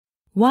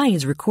Why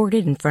is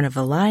recorded in front of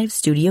a live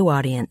studio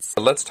audience.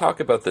 Let's talk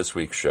about this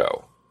week's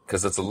show,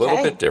 because it's a little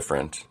bit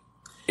different.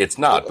 It's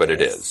not, but it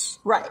is.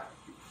 Right.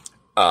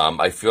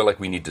 I feel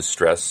like we need to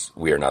stress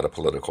we are not a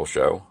political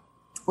show.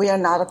 We are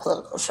not a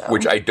political show.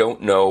 Which I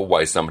don't know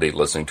why somebody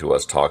listening to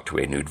us talk to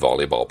a nude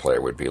volleyball player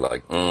would be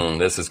like,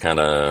 this is kind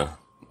of,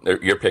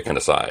 you're picking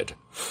a side.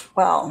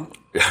 Well,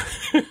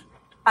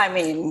 I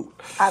mean,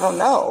 I don't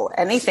know.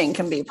 Anything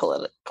can be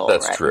political.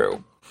 That's right?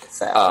 true.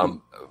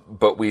 So,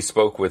 but we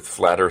spoke with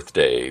Flat Earth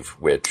Dave,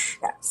 which,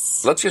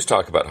 yes. Let's just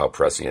talk about how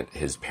prescient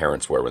his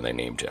parents were when they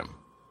named him.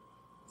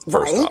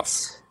 First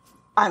off.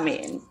 I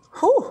mean,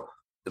 whew.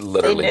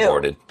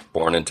 Literally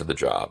born into the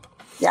job.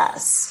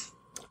 Yes.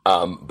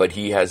 But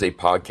he has a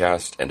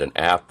podcast and an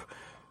app,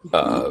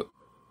 I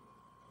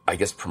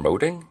guess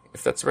promoting,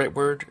 if that's the right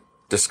word,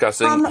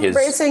 discussing his...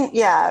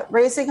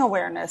 raising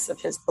awareness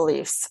of his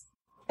beliefs.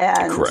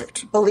 And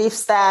correct.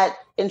 Beliefs that,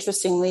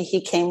 interestingly,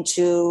 he came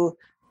to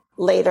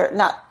later,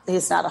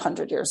 he's not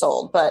 100 years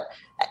old, but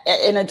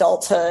in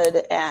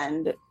adulthood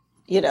and,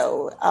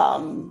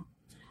 and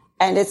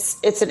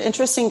it's an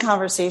interesting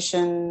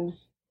conversation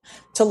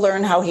to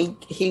learn how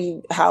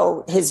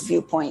how his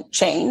viewpoint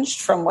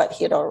changed from what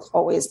he had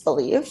always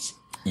believed.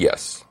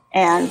 Yes.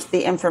 And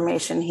the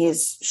information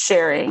he's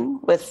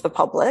sharing with the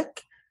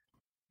public.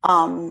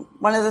 One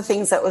of the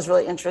things that was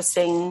really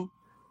interesting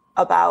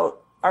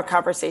about our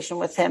conversation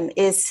with him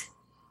is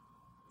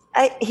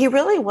he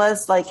really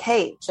was like,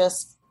 hey,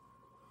 just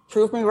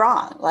prove me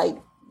wrong. Like,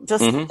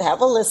 just have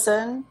a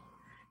listen.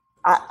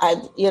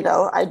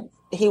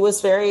 He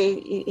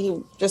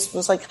just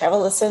was like, have a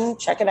listen,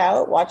 check it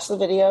out, watch the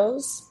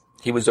videos.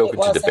 He was open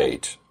to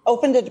debate.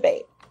 Open to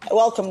debate.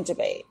 Welcome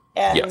debate.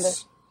 And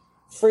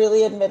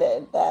freely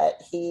admitted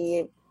that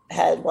he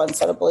had one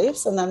set of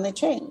beliefs and then they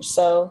changed.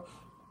 So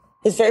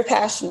he's very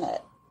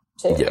passionate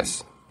too.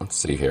 Yes. Let's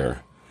see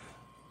here.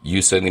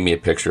 You sending me a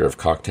picture of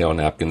cocktail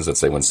napkins that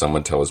say, when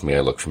someone tells me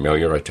I look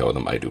familiar, I tell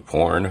them I do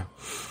porn.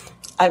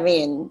 I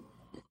mean,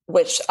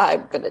 which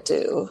I'm going to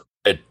do.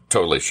 It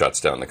totally shuts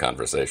down the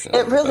conversation.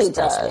 It really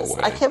does.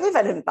 I can't believe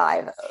I didn't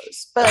buy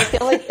those. But I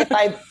feel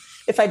like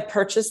if I'd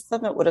purchased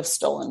them, it would have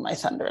stolen my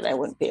thunder and I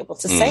wouldn't be able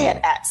to say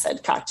it at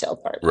said cocktail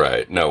party.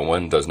 Right. No,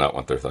 one does not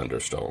want their thunder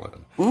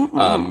stolen.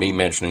 Me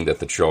mentioning that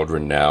the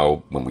children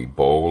now, when we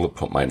bowl,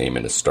 put my name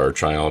in as Star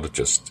Child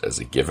just as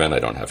a given. I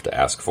don't have to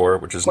ask for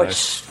it, which is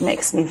nice. Which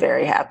makes me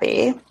very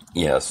happy.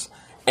 Yes.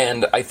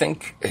 And I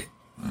think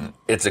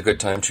it's a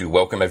good time to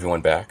welcome everyone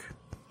back.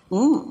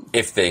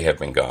 If they have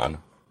been gone.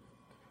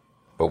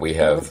 But we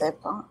have...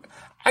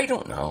 I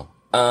don't know.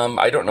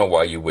 I don't know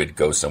why you would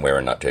go somewhere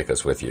and not take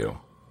us with you.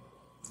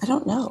 I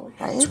don't know,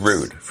 right? It's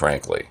rude,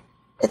 frankly.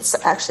 It's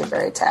actually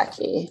very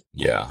tacky.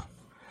 Yeah.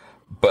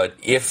 But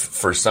if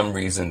for some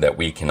reason that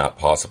we cannot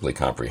possibly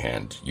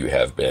comprehend, you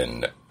have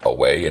been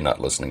away and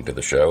not listening to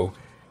the show,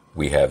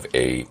 we have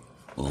a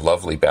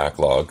lovely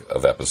backlog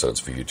of episodes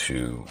for you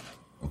to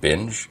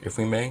binge, if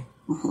we may.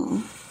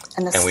 And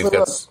we've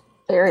got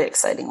very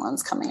exciting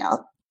ones coming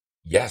out.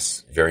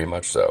 Yes, very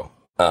much so.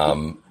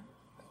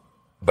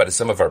 But as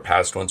some of our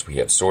past ones, we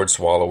have Sword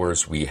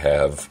Swallowers, we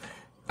have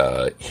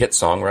hit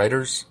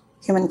songwriters.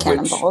 Human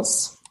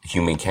Cannonballs.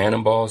 Human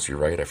Cannonballs, you're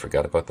right, I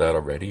forgot about that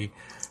already.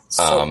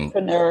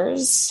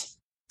 Soapreneurs.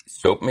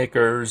 Soap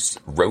makers,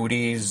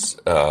 roadies,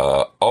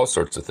 all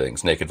sorts of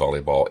things. Naked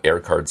Volleyball, air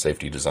card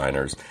safety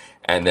designers.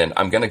 And then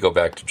I'm going to go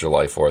back to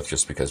July 4th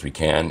just because we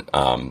can,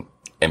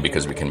 and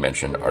because we can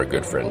mention our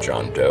good friend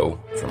John Doe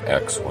from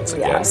X once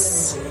again.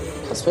 Yes,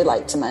 because we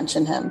like to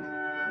mention him.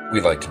 We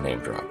like to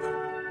name drop.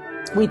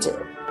 We do.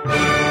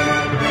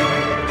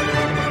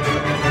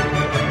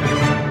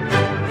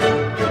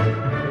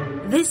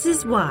 This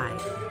is why.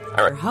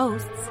 All right. Your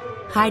hosts,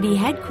 Heidi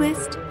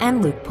Hedquist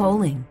and Luke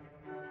Poling.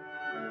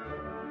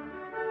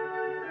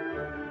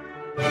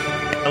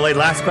 Wait,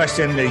 last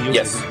question.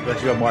 Yes. Let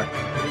you go more.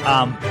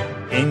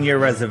 In your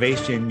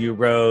reservation, you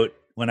wrote,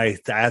 when I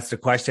asked the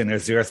question,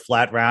 is the earth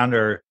flat, round,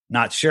 or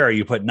not sure?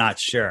 You put not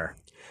sure.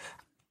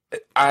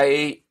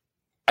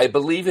 I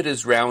believe it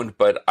is round,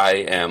 but I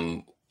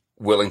am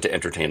willing to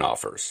entertain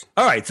offers.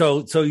 All right.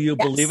 So you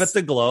believe it's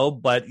the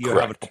globe, but you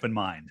have an open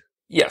mind.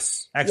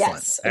 Yes. Excellent.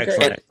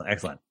 Yes,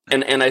 Excellent.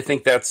 And I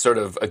think that's sort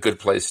of a good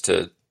place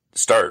to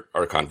start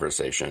our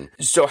conversation.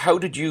 So how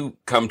did you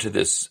come to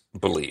this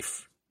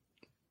belief?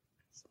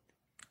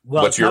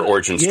 Well, what's your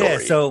origin story? Yeah,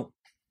 so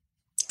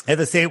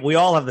we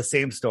all have the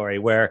same story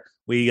where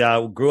we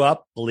grew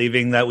up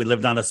believing that we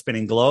lived on a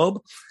spinning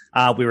globe.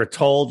 We were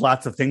told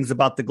lots of things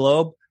about the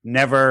globe,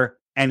 never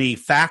any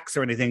facts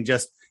or anything,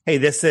 just, hey,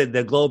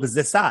 the globe is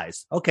this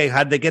size. Okay,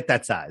 how did they get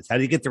that size? How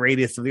did you get the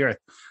radius of the earth?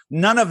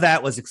 None of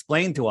that was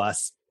explained to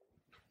us.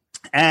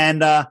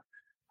 And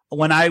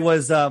when I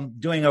was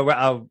doing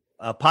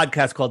a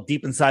podcast called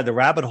Deep Inside the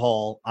Rabbit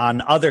Hole on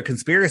other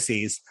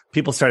conspiracies,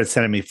 people started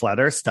sending me flat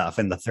earth stuff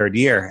in the third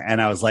year.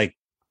 And I was like,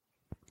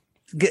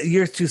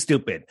 you're too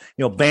stupid.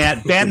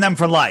 Ban them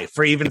for life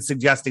for even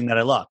suggesting that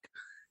I look.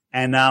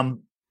 And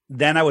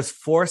then I was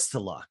forced to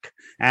look.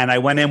 And I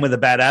went in with a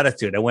bad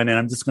attitude. I went in,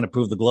 I'm just going to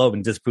prove the globe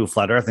and disprove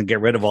flat earth and get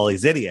rid of all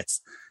these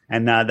idiots.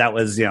 And that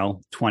was,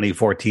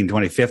 2014,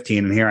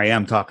 2015. And here I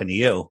am talking to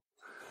you.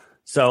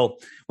 So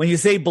when you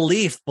say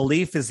belief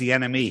is the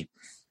enemy.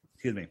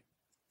 Excuse me.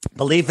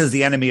 Belief is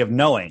the enemy of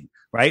knowing,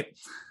 right?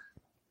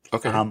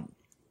 Okay.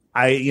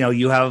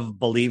 You have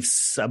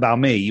beliefs about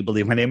me. You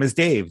believe my name is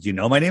Dave. Do you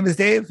know my name is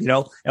Dave?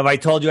 If I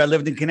told you I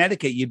lived in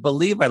Connecticut, you'd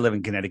believe I live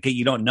in Connecticut.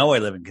 You don't know I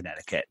live in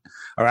Connecticut.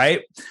 All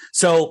right.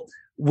 So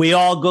we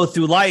all go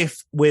through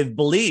life with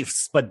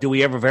beliefs, but do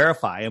we ever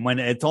verify? And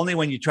it's only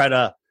when you try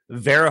to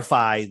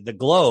verify the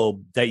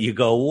globe that you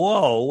go,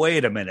 whoa,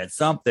 wait a minute,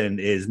 something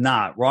is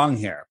not wrong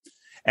here.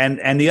 And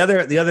the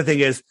other thing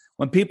is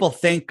when people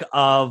think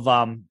of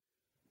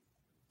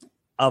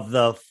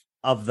the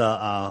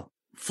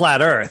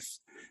flat Earth,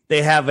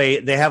 they have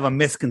a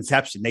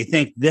misconception. They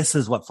think this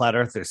is what flat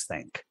earthers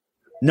think.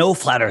 No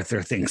flat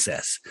earther thinks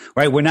this,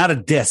 right? We're not a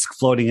disk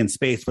floating in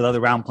space with other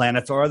round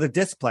planets or other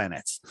disk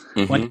planets.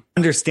 Mm-hmm. When you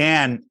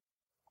understand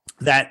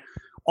that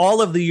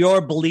all of your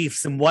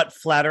beliefs in what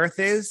flat Earth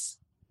is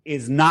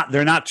not,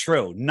 they're not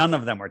true. None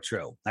of them are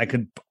true. I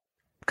could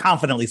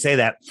confidently say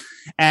that.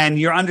 And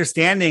your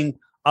understanding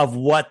of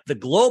what the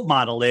globe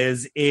model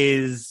is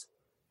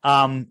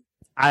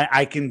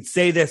I can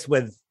say this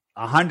with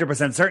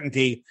 100%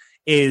 certainty,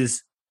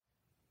 is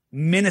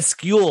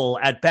minuscule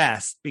at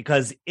best,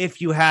 because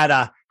if you had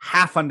a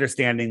half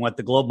understanding what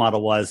the globe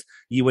model was,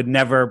 you would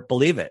never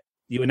believe it.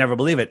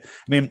 I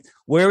mean,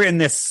 we're in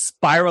this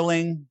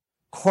spiraling,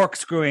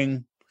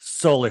 corkscrewing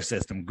solar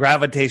system,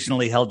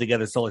 gravitationally held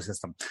together solar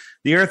system.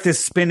 The Earth is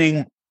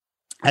spinning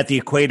at the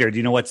equator. Do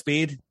you know what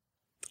speed?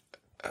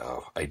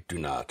 Oh, I do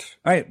not.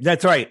 All right,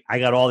 that's right. I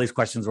got all these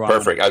questions wrong.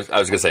 Perfect. I was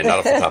going to say, not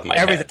off the top of my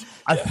head.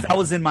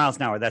 1,000 miles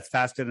an hour. That's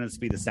faster than the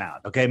speed of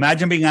sound. Okay,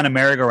 imagine being on a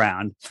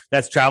merry-go-round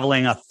that's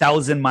traveling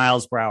 1,000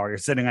 miles per hour. You're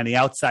sitting on the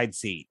outside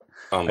seat.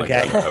 Oh my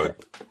God.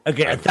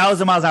 Okay,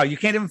 1,000 miles an hour. You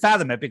can't even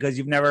fathom it because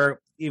you've never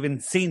even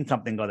seen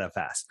something go that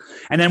fast.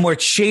 And then we're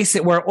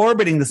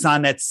orbiting the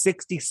sun at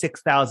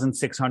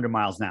 66,600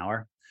 miles an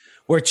hour.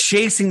 We're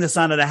chasing the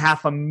sun at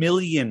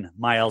 500,000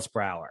 miles per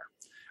hour.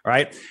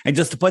 Right. And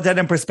just to put that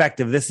in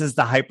perspective, this is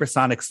the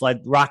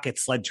hypersonic rocket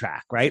sled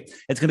track. Right.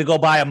 It's going to go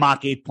by a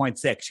Mach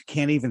 8.6. You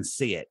can't even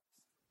see it.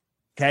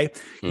 Okay.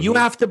 Mm-hmm. You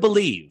have to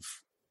believe,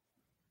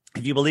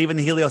 if you believe in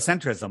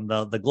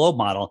heliocentrism, the globe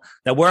model,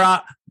 that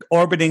we're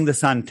orbiting the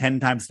sun 10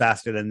 times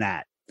faster than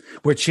that.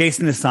 We're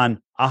chasing the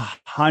sun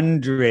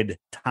 100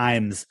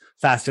 times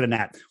faster than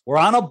that. We're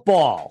on a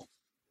ball,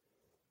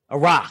 a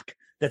rock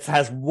that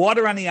has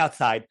water on the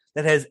outside,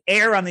 that has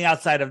air on the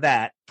outside of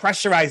that,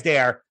 pressurized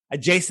air,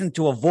 adjacent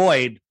to a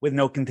void with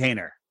no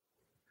container.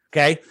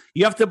 Okay.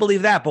 You have to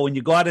believe that. But when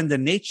you go out into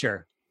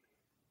nature,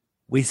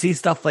 we see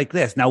stuff like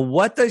this. Now,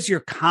 what does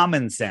your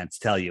common sense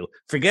tell you?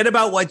 Forget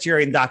about what your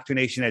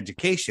indoctrination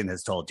education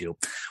has told you.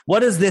 What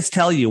does this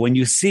tell you when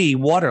you see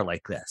water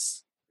like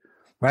this?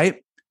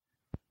 Right?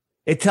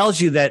 It tells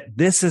you that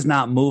this is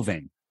not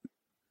moving.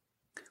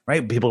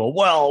 Right? People go,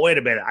 well, wait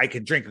a minute. I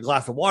could drink a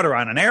glass of water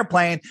on an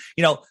airplane.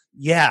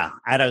 Yeah,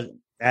 at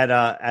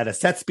a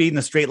set speed in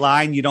a straight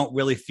line, you don't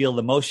really feel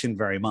the motion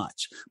very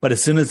much. But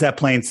as soon as that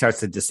plane starts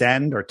to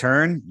descend or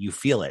turn, you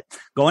feel it.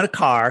 Go in a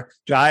car,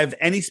 drive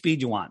any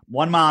speed you want,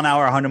 1 mile an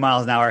hour, 100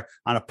 miles an hour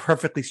on a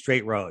perfectly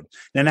straight road.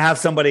 Then have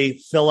somebody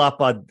fill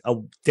up a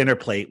dinner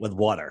plate with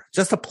water,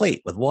 just a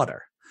plate with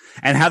water,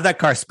 and have that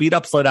car speed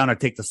up, slow down, or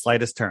take the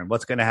slightest turn.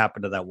 What's going to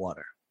happen to that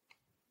water?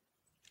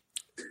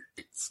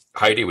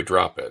 Heidi would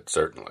drop it,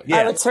 certainly. Yeah.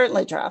 I would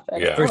certainly drop it.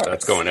 Yeah,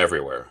 that's going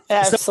everywhere.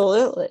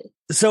 Absolutely.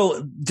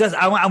 So just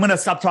I'm going to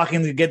stop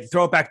talking to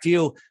throw it back to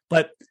you,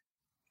 but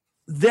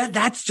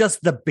that's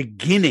just the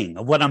beginning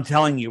of what I'm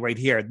telling you right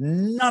here.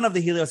 None of the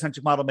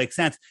heliocentric model makes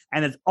sense,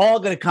 and it's all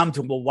going to come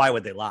to, well, why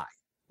would they lie?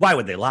 Why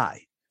would they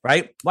lie?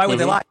 Right? Why would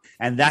they lie?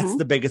 And that's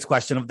the biggest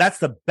question. That's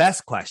the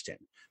best question,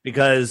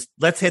 because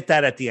let's hit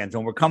that at the end.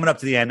 When we're coming up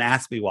to the end,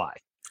 ask me why.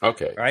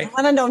 Okay. Right. I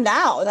want to know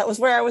now. That was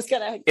where I was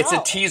going to go. It's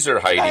a teaser,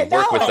 Heidi.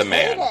 Work with the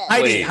man.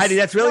 Heidi,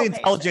 that's really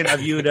intelligent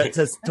of you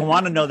to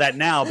want to know that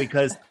now,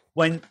 because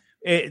when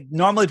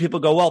normally people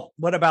go, well,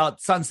 what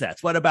about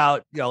sunsets? What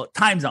about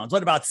time zones?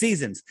 What about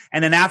seasons?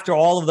 And then after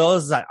all of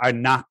those are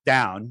knocked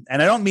down,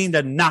 and I don't mean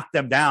to knock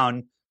them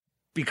down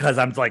because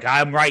I'm like,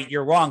 I'm right,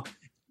 you're wrong.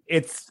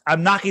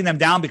 I'm knocking them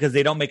down because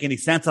they don't make any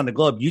sense on the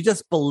globe. You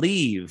just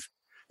believe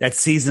that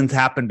seasons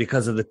happen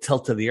because of the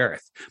tilt of the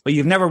Earth, but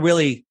you've never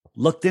really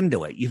looked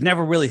into it. You've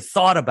never really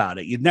thought about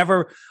it. You've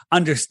never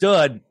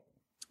understood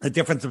the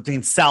difference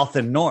between south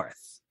and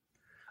north.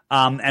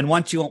 And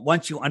once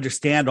you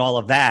understand all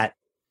of that,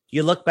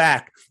 you look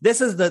back.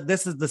 This is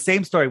the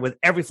same story with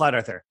every flat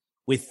earther.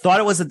 We thought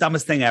it was the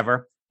dumbest thing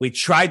ever. We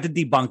tried to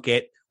debunk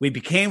it. We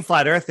became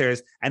flat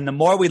earthers. And the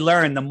more we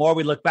learn, the more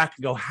we look back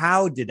and go,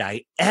 how did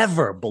I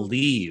ever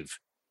believe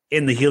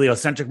in the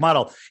heliocentric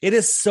model? It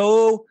is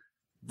so,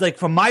 like,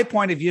 from my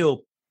point of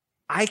view,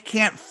 I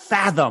can't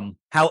fathom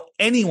how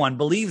anyone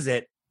believes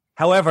it.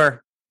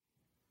 However,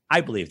 I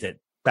believed it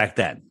back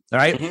then. All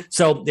right.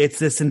 So it's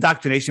this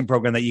indoctrination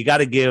program that you got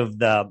to give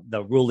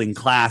the ruling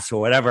class or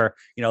whatever,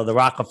 the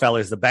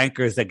Rockefellers, the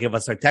bankers that give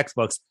us our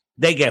textbooks,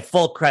 they get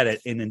full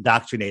credit in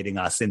indoctrinating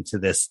us into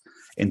this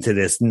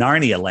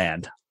Narnia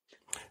land.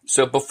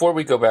 So before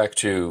we go back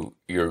to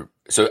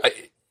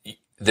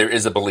there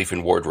is a belief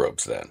in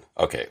wardrobes then.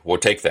 Okay, we'll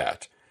take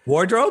that.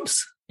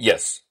 Wardrobes?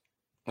 Yes.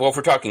 Well, if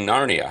we're talking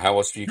Narnia, how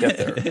else do you get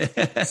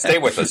there? Stay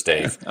with us,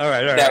 Dave. All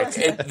right. Now,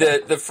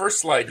 the first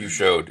slide you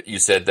showed, you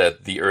said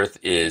that the Earth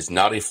is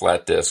not a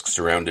flat disk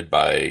surrounded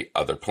by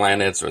other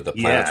planets, or the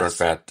planets aren't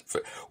flat.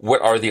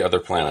 What are the other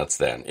planets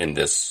then in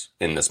this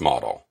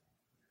model?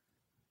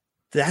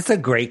 That's a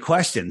great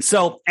question.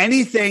 So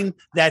anything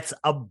that's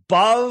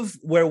above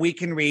where we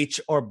can reach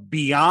or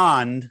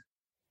beyond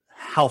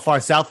how far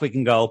south we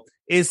can go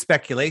is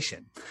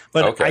speculation.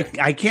 But okay.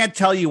 I can't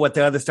tell you what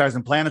the other stars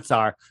and planets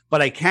are,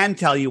 but I can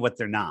tell you what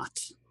they're not.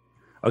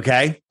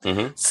 Okay?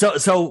 Mm-hmm.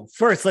 So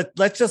first,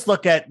 let's just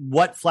look at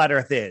what flat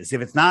Earth is. If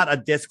it's not a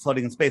disk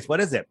floating in space, what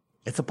is it?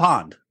 It's a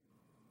pond.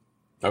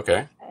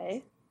 Okay.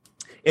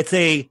 It's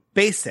a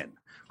basin,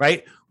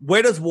 right?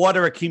 Where does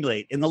water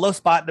accumulate? In the low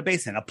spot in the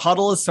basin. A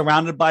puddle is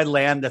surrounded by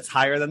land that's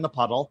higher than the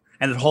puddle,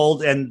 and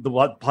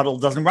the puddle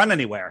doesn't run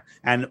anywhere.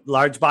 And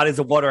large bodies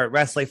of water at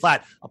rest lay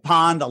flat. A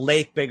pond, a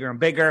lake, bigger and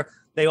bigger,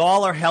 they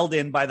all are held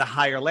in by the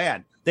higher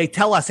land. They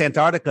tell us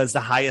Antarctica is the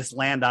highest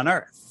land on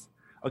Earth.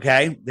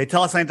 Okay? They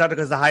tell us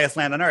Antarctica is the highest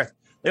land on Earth.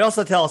 They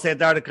also tell us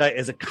Antarctica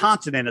is a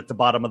continent at the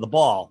bottom of the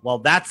ball. Well,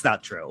 that's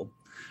not true.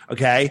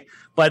 Okay?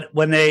 But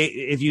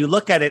if you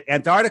look at it,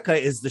 Antarctica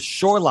is the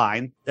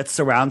shoreline that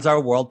surrounds our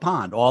world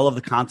pond. All of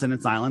the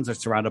continents, islands are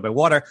surrounded by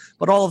water,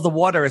 but all of the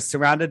water is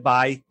surrounded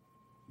by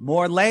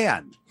more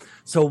land.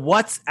 So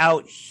what's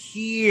out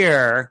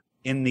here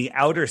in the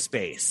outer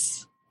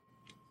space?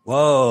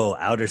 Whoa,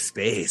 outer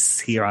space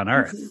here on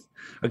Earth.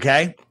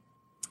 Okay?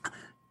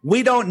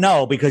 We don't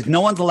know because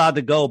no one's allowed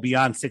to go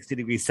beyond 60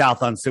 degrees south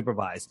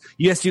unsupervised.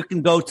 Yes, you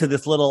can go to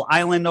this little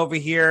island over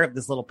here,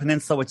 this little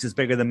peninsula, which is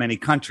bigger than many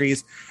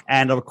countries,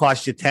 and it'll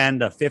cost you $10,000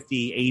 to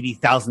 $50,000,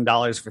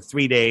 $80,000 for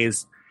 3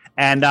 days.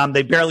 And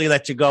they barely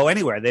let you go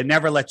anywhere. They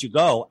never let you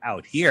go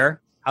out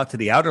here, out to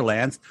the outer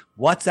lands.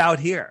 What's out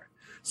here?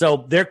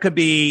 So there could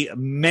be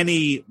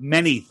many,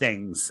 many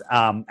things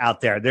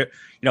out there.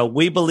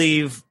 We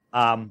believe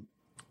now,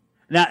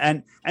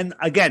 and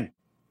again,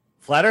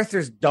 flat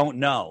earthers don't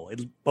know,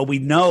 but we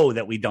know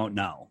that we don't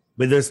know.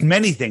 But there's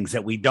many things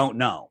that we don't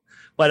know.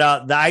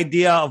 But the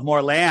idea of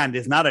more land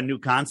is not a new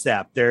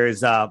concept.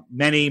 There's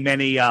many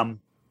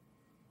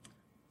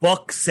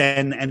books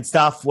and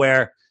stuff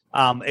where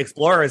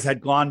explorers had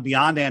gone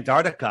beyond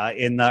Antarctica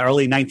in the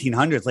early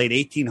 1900s, late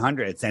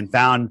 1800s, and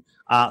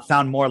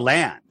found more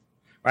land.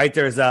 Right?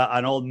 There's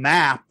an old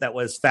map that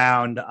was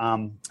found,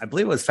 I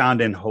believe it was found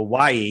in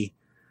Hawaii,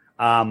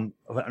 an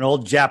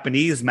old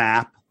Japanese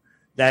map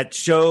that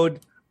showed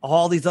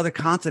all these other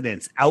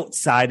continents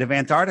outside of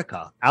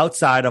Antarctica,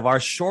 outside of our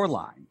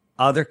shoreline,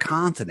 other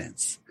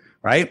continents,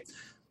 right?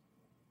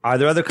 Are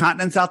there other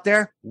continents out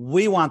there?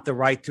 We want the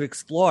right to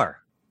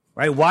explore,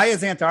 right? Why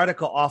is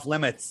Antarctica off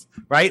limits,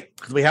 right?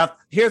 Because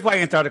here's why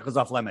Antarctica is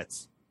off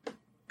limits.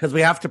 Because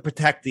we have to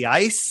protect the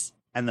ice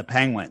and the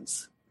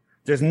penguins.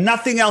 There's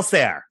nothing else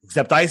there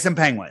except ice and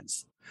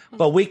penguins.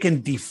 But we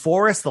can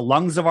deforest the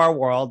lungs of our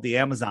world, the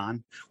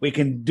Amazon. We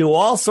can do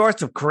all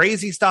sorts of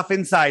crazy stuff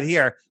inside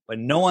here, but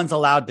no one's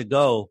allowed to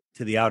go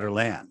to the outer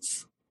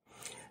lands.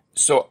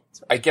 So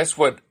I guess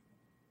what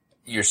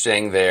you're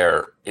saying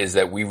there is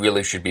that we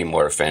really should be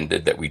more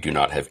offended that we do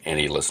not have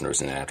any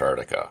listeners in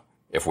Antarctica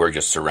if we're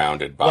just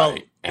surrounded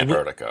by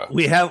Antarctica.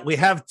 We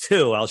have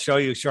two. I'll show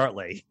you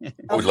shortly.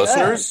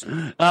 Listeners?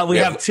 We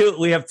have two.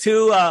 We have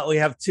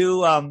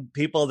two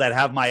people that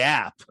have my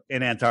app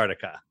in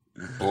Antarctica.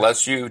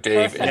 Bless you,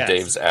 Dave. Perfect. And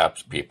Dave's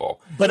apps people.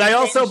 But I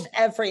also Changed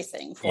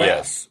everything for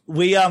yes.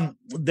 we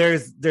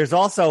there's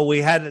also we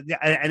had,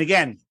 and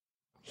again,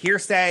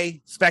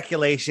 hearsay,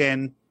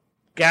 speculation,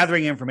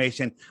 gathering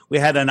information. We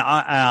had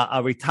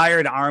a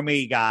retired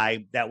Army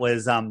guy that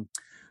was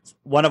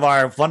one of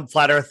our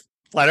flat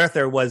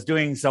earther was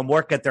doing some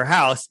work at their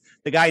house.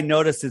 The guy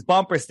noticed his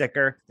bumper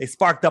sticker. They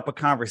sparked up a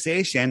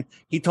conversation.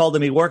 He told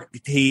him he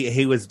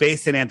was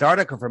based in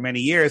Antarctica for many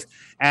years.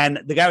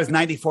 And the guy was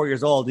 94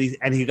 years old.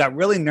 He got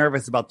really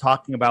nervous about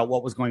talking about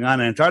what was going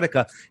on in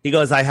Antarctica. He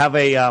goes, I have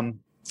a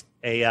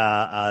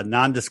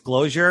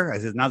non-disclosure. I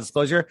said,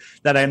 non-disclosure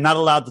that I'm not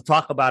allowed to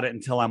talk about it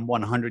until I'm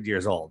 100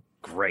 years old.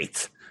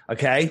 Great.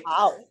 Okay.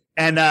 Wow.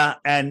 And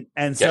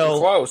Getting so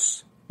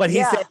close. But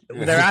he said,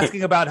 they're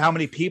asking about how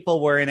many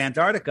people were in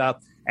Antarctica.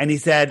 And he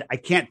said, I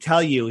can't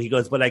tell you. He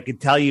goes, but I could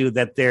tell you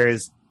that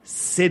there's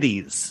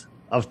cities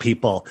of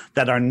people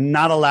that are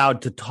not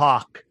allowed to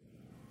talk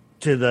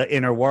to the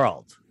inner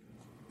world.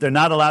 They're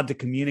not allowed to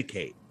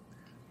communicate.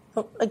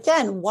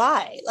 Again,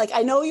 why? Like,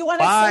 I know you want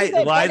to say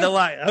that. Why?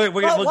 Okay,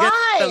 we'll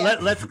why?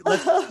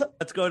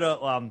 Let's go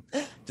to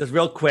just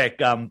real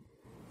quick.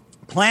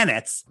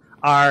 Planets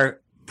are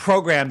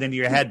programmed into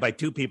your head by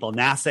two people,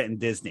 NASA and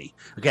Disney.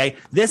 Okay.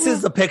 This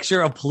is the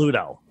picture of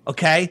Pluto.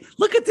 Okay.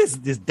 Look at this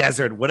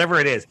desert, whatever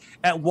it is.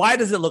 Why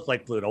does it look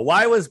like Pluto?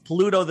 Why was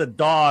Pluto the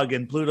dog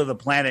and Pluto the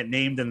planet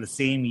named in the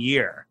same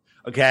year?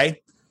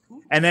 Okay.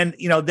 And then,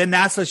 then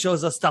NASA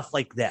shows us stuff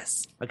like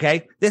this.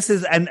 Okay. This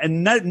is, and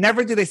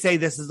never do they say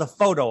this is a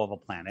photo of a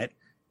planet.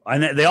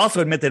 And they also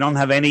admit they don't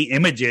have any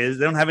images.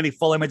 They don't have any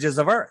full images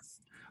of Earth.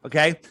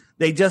 Okay.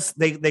 They just,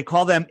 they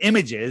call them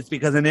images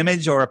because an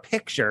image or a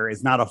picture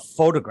is not a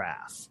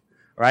photograph.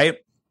 Right.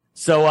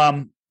 So,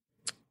 and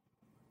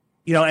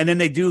then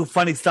they do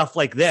funny stuff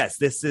like this.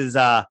 This is,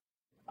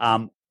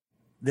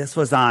 this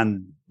was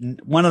on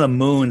one of the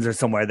moons or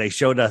somewhere. They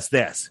showed us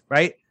this,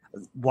 right?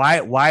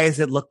 Why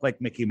does it look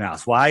like Mickey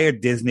Mouse? Why are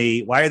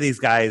these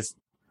guys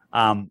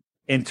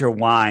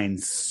intertwined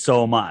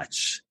so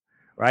much?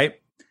 Right.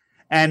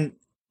 And,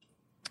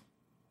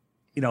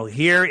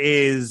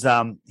 here's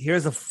a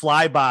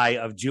flyby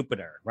of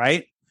Jupiter,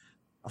 right?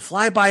 A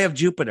flyby of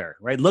Jupiter,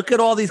 right? Look at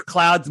all these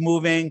clouds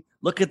moving.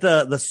 Look at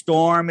the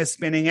storm is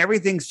spinning.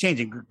 Everything's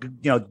changing.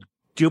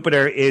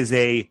 Jupiter is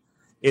a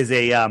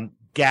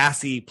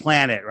gassy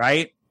planet,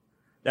 right?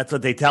 That's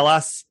what they tell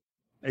us.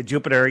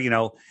 Jupiter,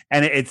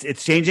 and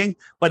it's changing.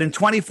 But in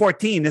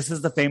 2014, this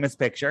is the famous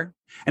picture.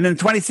 And in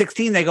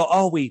 2016, they go,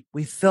 oh, we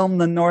filmed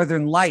the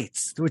Northern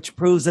Lights, which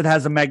proves it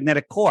has a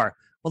magnetic core.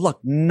 Well,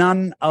 look,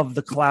 none of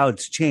the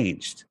clouds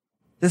changed.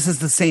 This is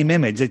the same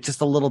image. It's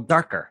just a little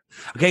darker.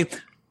 Okay.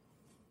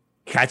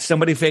 Catch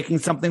somebody faking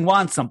something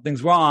once,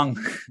 something's wrong.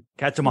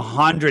 Catch them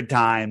 100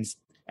 times,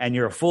 and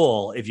you're a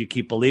fool if you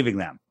keep believing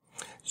them.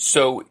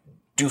 So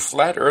do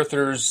flat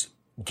earthers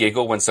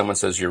giggle when someone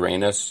says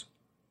Uranus?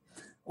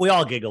 We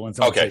all giggle when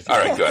someone says Uranus.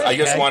 All right, good. I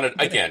just wanted,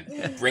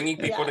 again, bringing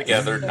people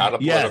together, not a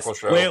political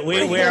show.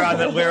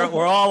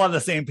 We're all on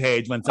the same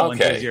page when someone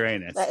says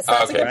Uranus. That's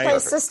a good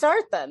place to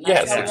start then.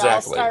 That's how exactly. We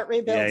all start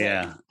rebuilding.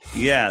 Yeah.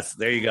 Yes,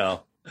 there you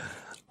go.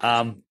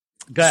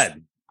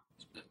 Good.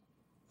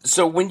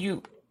 So when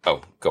you...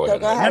 Oh, go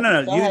ahead.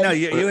 No.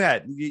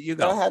 You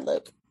go. Go ahead,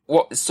 Luke.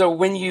 Well, so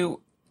when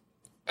you...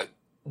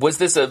 Was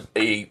this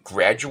a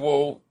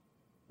gradual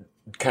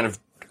kind of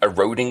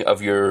eroding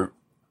of your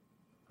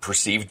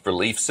perceived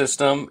belief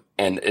system?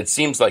 And it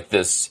seems like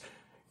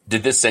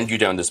did this send you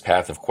down this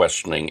path of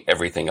questioning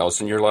everything else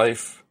in your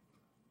life?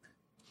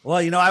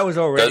 Well, I was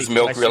already... Does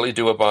milk really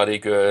do a body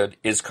good?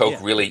 Is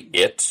Coke really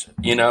it?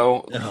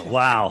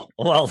 Wow.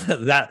 Well,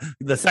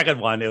 the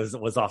second one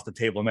was off the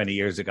table many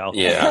years ago.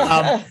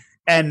 Yeah.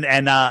 And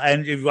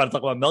if you want to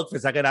talk about milk for a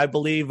second, I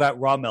believe that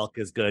raw milk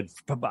is good.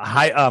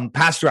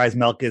 Pasteurized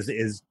milk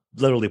is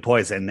literally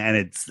poison, and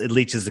it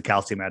leaches the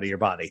calcium out of your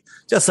body.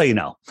 Just so you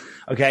know,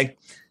 okay.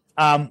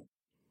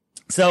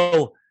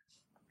 So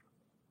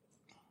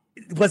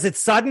was it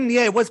sudden?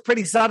 Yeah, it was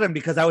pretty sudden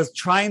because I was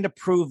trying to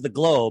prove the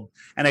globe,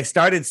 and I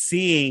started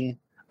seeing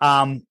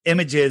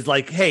images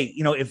like, hey,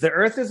 if the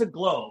Earth is a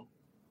globe,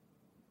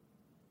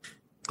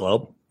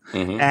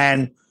 mm-hmm.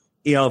 and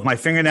if my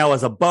fingernail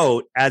is a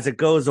boat, as it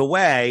goes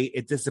away,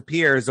 it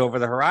disappears over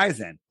the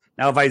horizon.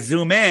 Now, if I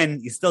zoom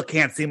in, you still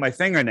can't see my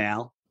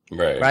fingernail,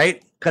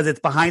 right? Because it's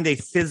behind a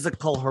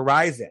physical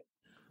horizon.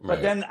 Right.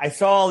 But then I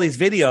saw all these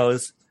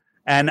videos,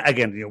 and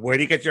again, where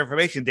do you get your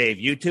information, Dave?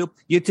 YouTube?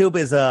 YouTube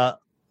is a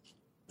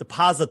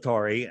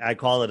depository, I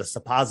call it a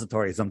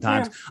suppository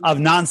sometimes, of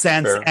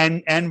nonsense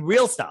and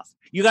real stuff.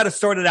 You got to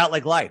sort it out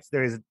like life.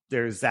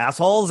 There's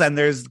assholes and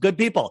there's good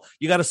people.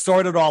 You got to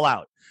sort it all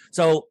out.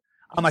 So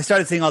I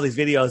started seeing all these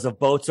videos of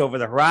boats over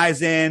the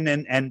horizon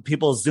and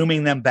people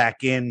zooming them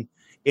back into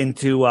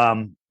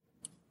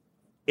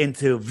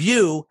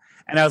view.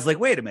 And I was like,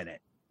 wait a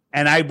minute.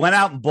 And I went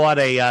out and bought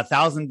a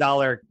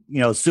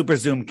 $1,000, super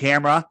zoom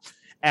camera,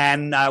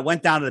 and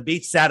went down to the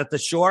beach, sat at the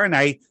shore, and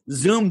I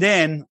zoomed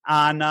in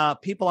on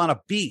people on a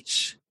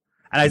beach.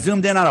 And I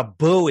zoomed in on a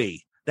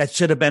buoy that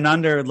should have been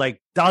under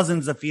like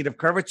dozens of feet of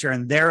curvature.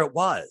 And there it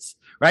was.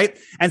 Right.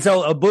 And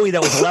so a buoy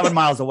that was 11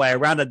 miles away, I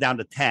rounded down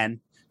to 10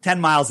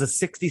 miles is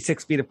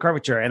 66 feet of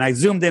curvature. And I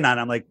zoomed in on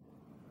it. I'm like,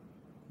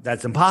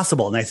 that's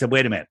impossible. And I said,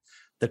 wait a minute,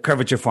 the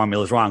curvature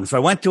formula is wrong. So I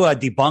went to a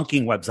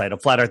debunking website, a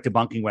flat earth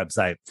debunking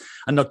website,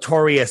 a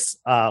notorious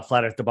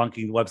flat earth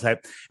debunking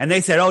website. And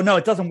they said, oh, no,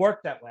 it doesn't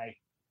work that way.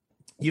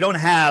 You're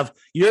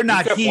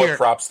not here. More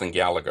props than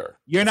Gallagher.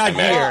 You're not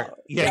here.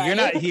 Yeah, right. You're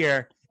not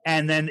here.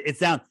 And then it's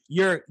down.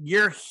 You're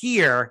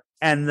here.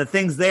 And the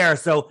thing's there.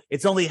 So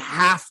it's only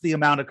half the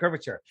amount of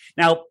curvature.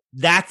 Now,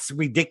 that's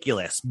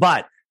ridiculous.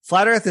 But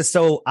flat earth is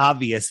so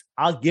obvious,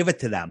 I'll give it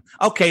to them.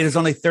 Okay, there's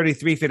only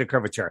 33 feet of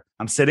curvature.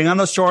 I'm sitting on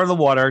the shore of the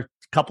water,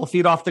 a couple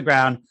feet off the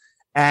ground,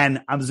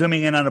 and I'm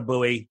zooming in on a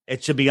buoy.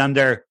 It should be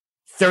under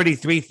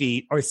 33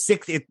 feet or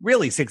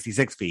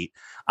 66 feet.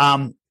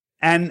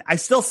 And I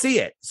still see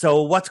it.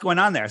 So what's going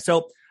on there?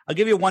 So I'll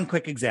give you one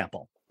quick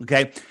example.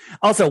 Okay.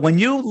 Also, when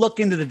you look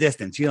into the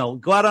distance,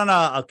 go out on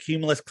a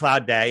cumulus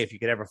cloud day, if you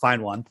could ever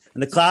find one,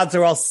 and the clouds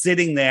are all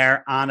sitting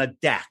there on a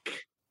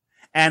deck.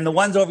 And the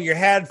ones over your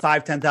head,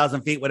 5,000,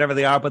 10,000 feet, whatever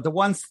they are, but the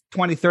ones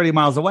 20, 30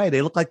 miles away,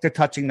 they look like they're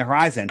touching the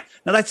horizon.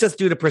 Now, that's just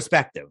due to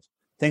perspective.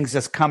 things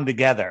just come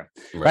together,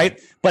 right?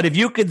 But if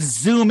you could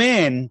zoom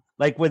in,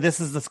 like where this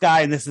is the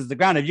sky and this is the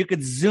ground, if you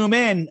could zoom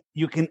in,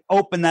 you can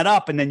open that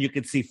up and then you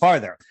could see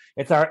farther.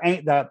 It's our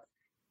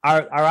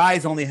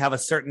eyes only have a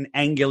certain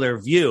angular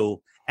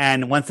view.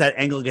 And once that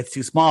angle gets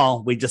too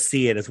small, we just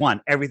see it as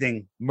one.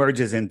 Everything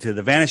merges into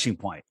the vanishing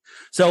point.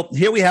 So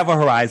here we have a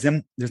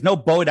horizon. There's no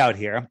boat out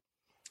here.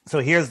 So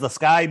here's the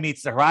sky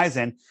meets the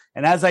horizon.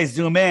 And as I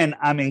zoom in,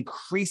 I'm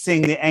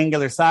increasing the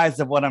angular size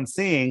of what I'm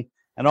seeing.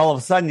 And all of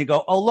a sudden you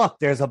go, oh, look,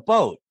 there's a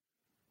boat.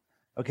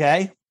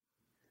 Okay.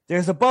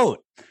 There's a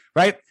boat,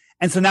 right?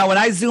 And so now when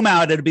I zoom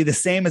out, it'll be the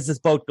same as this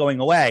boat going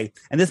away.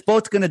 And this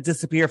boat's going to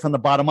disappear from the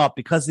bottom up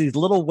because these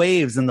little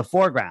waves in the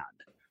foreground,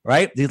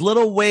 right? These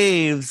little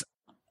waves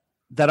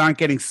that aren't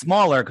getting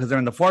smaller because they're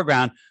in the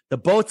foreground, the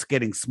boat's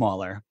getting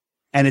smaller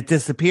and it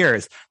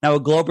disappears. Now a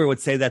glober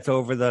would say that's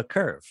over the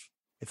curve.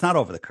 It's not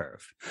over the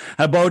curve.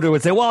 A boater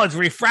would say, well, it's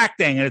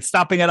refracting and it's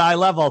stopping at eye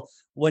level.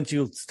 Once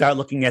you start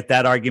looking at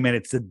that argument,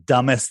 it's the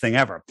dumbest thing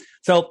ever.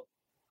 So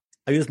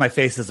I use my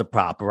face as a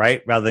prop,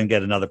 right? Rather than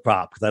get another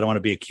prop because I don't want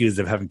to be accused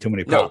of having too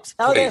many props.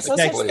 No, there's no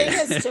such thing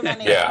as too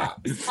many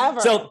props, ever.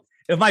 So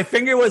if my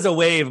finger was a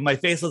wave, my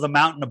face was a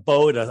mountain, a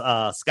boat,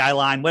 a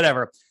skyline,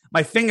 whatever,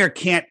 my finger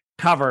can't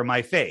cover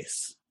my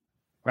face,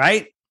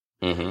 right?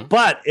 Mm-hmm.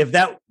 But if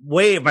that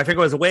wave, my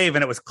finger was a wave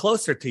and it was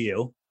closer to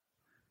you,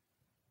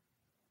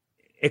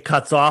 it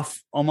cuts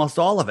off almost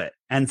all of it.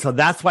 And so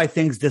that's why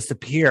things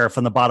disappear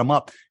from the bottom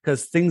up,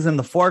 because things in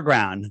the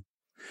foreground,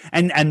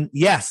 and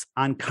yes,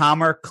 on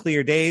calmer,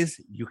 clear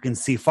days, you can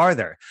see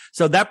farther.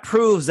 So that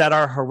proves that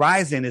our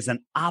horizon is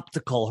an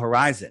optical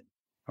horizon,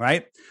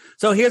 right?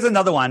 So here's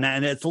another one,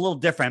 and it's a little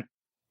different.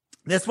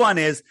 This one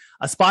is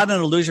a spot in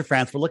Illusion,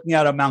 France. We're looking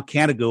at Mount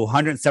Canigou,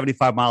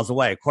 175 miles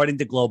away. According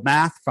to Globe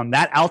Math, from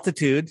that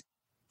altitude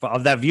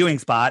of that viewing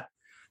spot,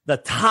 the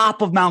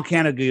top of Mount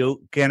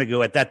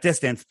Canigou at that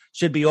distance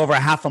should be over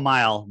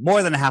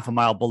more than a half a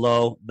mile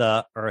below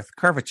the Earth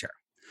curvature.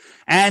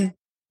 And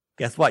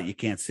guess what? You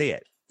can't see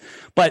it.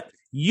 But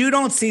you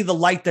don't see the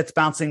light that's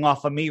bouncing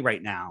off of me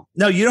right now.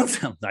 No, you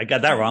don't. I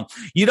got that wrong.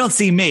 You don't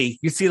see me.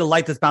 You see the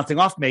light that's bouncing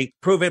off me.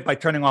 Prove it by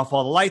turning off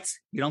all the lights.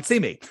 You don't see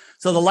me.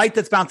 So the light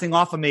that's bouncing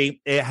off of me,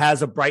 it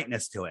has a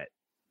brightness to it.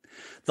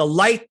 The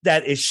light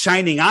that is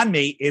shining on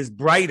me is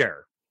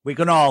brighter. We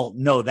can all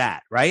know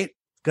that, right?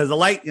 Because the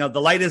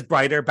light is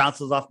brighter,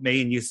 bounces off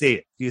me, and you see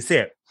it. You see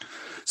it.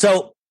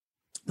 So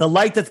the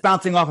light that's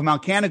bouncing off of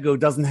Mount Canigou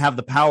doesn't have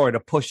the power to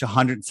push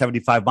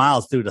 175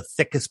 miles through the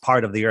thickest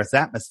part of the Earth's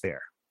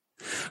atmosphere.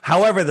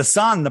 However, the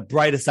sun, the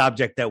brightest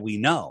object that we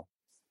know,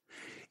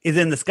 is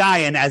in the sky.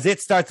 And as it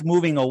starts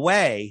moving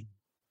away,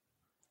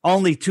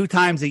 only 2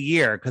 times a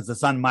year, because the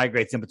sun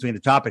migrates in between the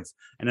tropics,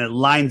 and it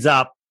lines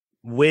up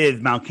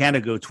with Mount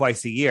Canigou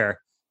twice a year,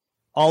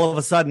 all of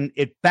a sudden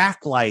it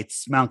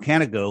backlights Mount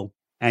Canigou,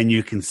 and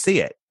you can see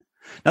it.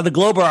 Now, the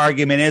Glober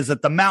argument is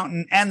that the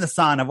mountain and the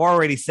sun have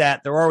already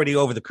set, they're already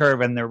over the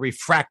curve, and they're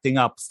refracting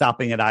up,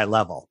 stopping at eye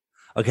level,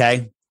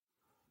 okay?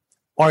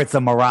 Or it's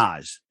a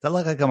mirage. Does that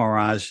look like a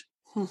mirage?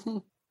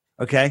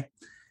 Okay?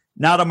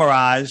 Not a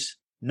mirage,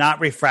 not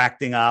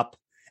refracting up.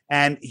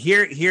 And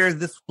here,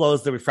 this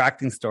blows the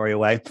refracting story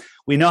away.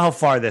 We know how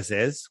far this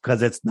is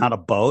because it's not a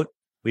boat.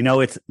 We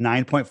know it's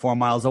 9.4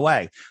 miles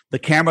away. The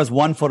camera's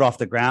 1 foot off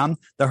the ground.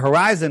 The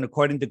horizon,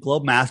 according to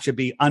Globe Math, should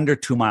be under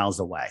 2 miles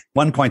away.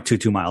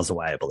 1.22 miles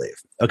away, I believe.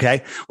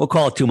 Okay? We'll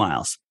call it 2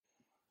 miles.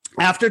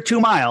 After 2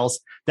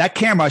 miles, that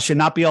camera should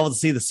not be able to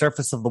see the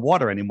surface of the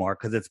water anymore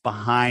because it's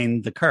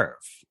behind the curve.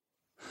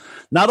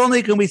 Not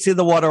only can we see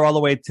the water all the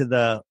way to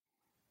the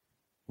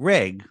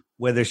rig,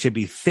 where there should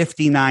be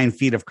 59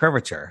 feet of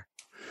curvature,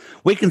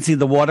 we can see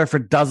the water for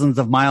dozens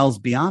of miles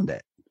beyond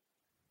it.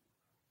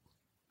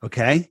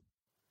 Okay?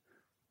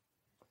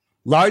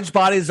 Large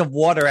bodies of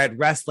water at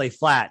rest lay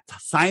flat,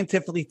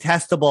 scientifically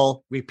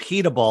testable,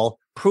 repeatable,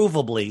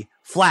 provably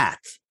flat.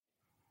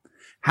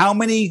 How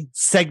many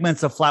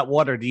segments of flat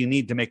water do you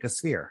need to make a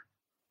sphere?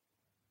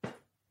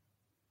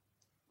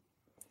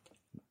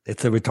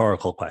 It's a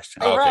rhetorical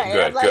question. Okay,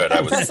 right. good.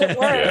 I was.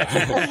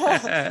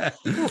 Yeah.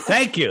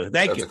 Thank you.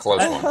 That's a close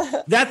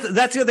one. That's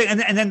the other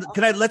thing. And then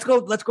let's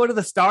go to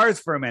the stars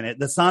for a minute.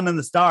 The sun and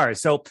the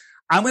stars. So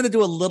I'm going to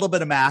do a little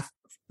bit of math.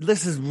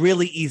 This is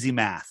really easy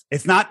math.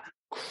 It's not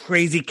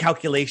crazy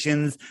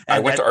calculations. I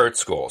went to art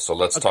school, so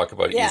let's talk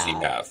about easy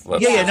math. No,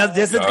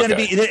 this is going to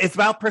be. It's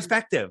about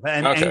perspective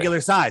and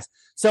angular size.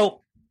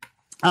 So.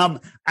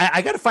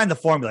 I got to find the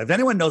formula. If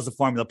anyone knows the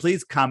formula,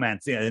 please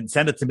comment and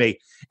send it to me.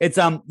 It's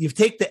you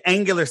take the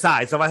angular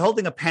size. So if I'm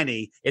holding a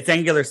penny, its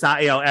angular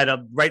size,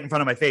 right in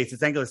front of my face,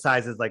 its angular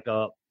size is like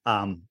a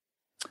I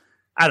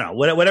don't know,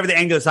 whatever the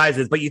angular size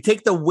is. But you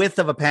take the width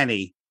of a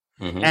penny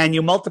and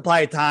you multiply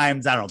it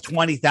times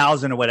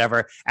 20,000 or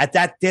whatever. At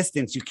that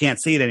distance, you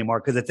can't see it anymore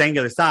because its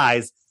angular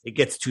size it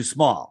gets too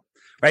small.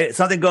 Right?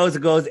 Something goes,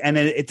 and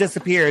then it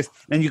disappears.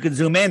 Then you can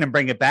zoom in and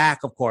bring it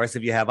back, of course,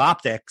 if you have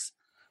optics.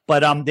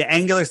 But the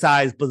angular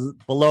size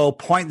below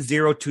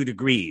 0.02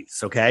 degrees,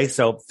 okay?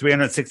 So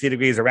 360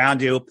 degrees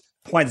around you,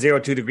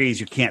 0.02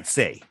 degrees you can't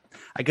see.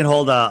 I can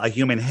hold a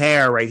human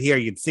hair right here,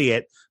 you'd see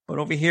it. But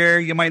over here,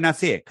 you might not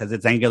see it because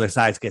its angular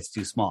size gets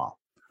too small.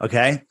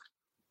 Okay.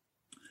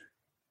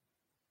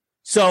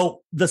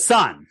 So the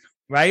sun,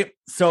 right?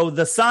 So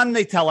the sun,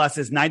 they tell us,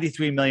 is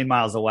 93 million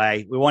miles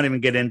away. We won't even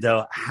get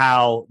into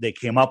how they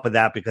came up with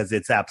that because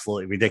it's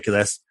absolutely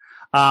ridiculous.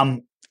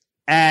 And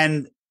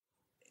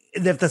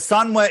if the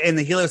sun in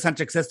the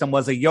heliocentric system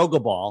was a yoga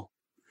ball,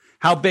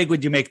 how big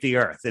would you make the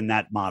Earth in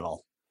that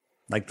model?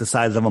 Like the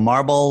size of a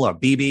marble or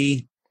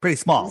BB? Pretty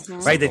small,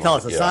 right? They tell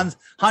us the sun's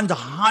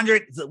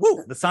 100.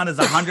 The sun is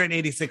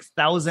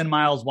 186,000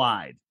 miles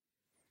wide,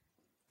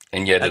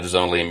 and yet it is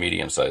only a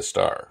medium-sized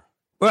star.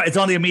 Well, it's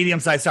only a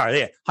medium-sized star.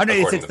 Yeah,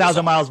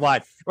 186,000 miles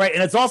wide, right?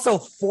 And it's also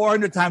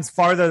 400 times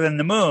farther than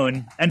the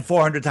moon and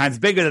 400 times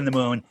bigger than the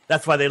moon.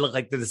 That's why they look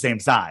like they're the same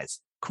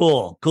size.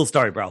 Cool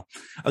story, bro.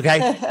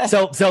 Okay,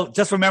 so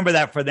just remember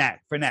that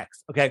for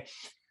next. Okay,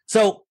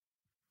 so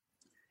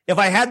if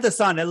I had the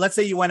sun, and let's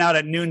say you went out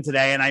at noon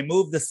today, and I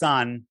moved the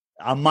sun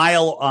a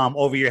mile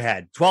over your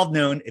head, 12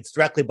 noon, it's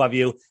directly above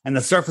you, and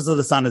the surface of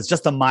the sun is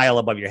just a mile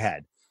above your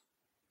head.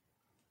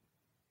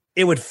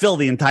 It would fill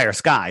the entire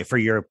sky for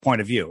your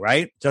point of view,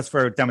 right? Just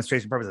for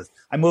demonstration purposes.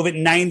 I move it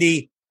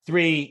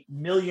 93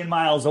 million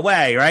miles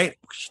away, right?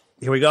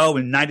 Here we go,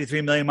 93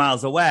 million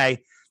miles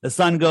away. The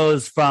sun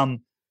goes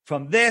from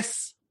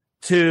this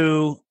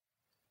to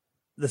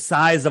the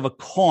size of a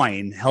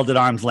coin held at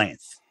arm's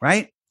length,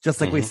 right? Just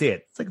like we see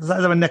it. It's like the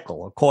size of a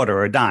nickel, a quarter,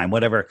 or a dime,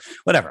 whatever.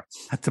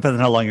 That depends on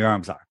how long your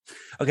arms are.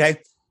 Okay.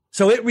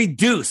 So it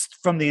reduced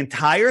from the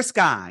entire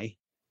sky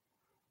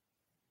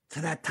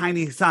to that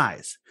tiny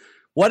size.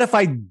 What if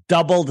I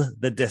doubled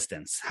the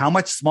distance? How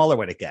much smaller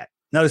would it get?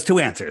 Now, there's two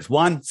answers.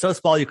 One, so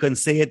small you couldn't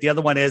see it. The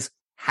other one is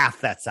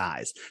half that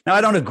size. Now,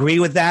 I don't agree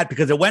with that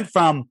because it went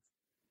from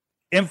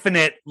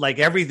infinite, like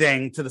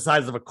everything, to the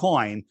size of a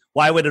coin.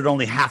 Why would it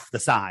only half the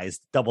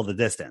size, double the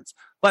distance?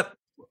 But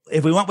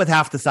if we went with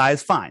half the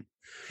size, fine.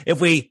 If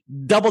we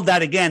doubled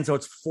that again, so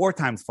it's 4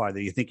 times farther,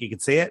 you think you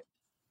could see it?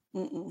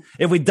 Mm-mm.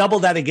 If we double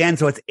that again,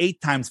 so it's 8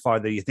 times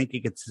farther, you think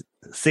you could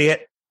see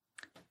it?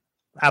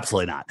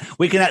 Absolutely not.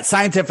 We can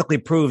scientifically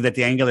prove that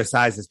the angular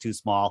size is too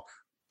small,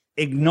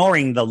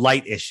 ignoring the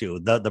light issue,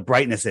 the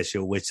brightness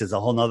issue, which is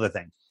a whole nother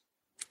thing.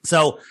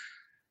 So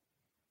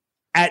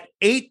at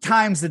 8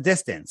 times the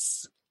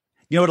distance,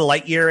 you know what a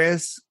light year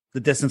is? The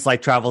distance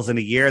light travels in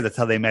a year. That's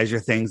how they measure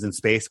things in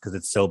space because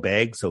it's so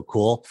big, so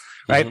cool,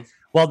 right? Mm-hmm.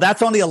 Well,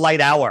 that's only a light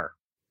hour.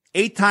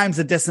 8 times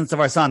the distance of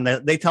our sun.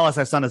 They tell us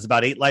our sun is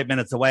about 8 light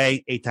minutes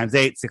away. 8 times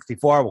 8,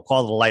 64. We'll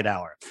call it a light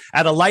hour.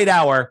 At a light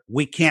hour,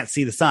 we can't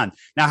see the sun.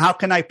 Now, how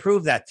can I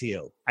prove that to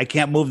you? I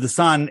can't move the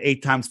sun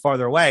 8 times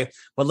farther away,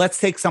 but let's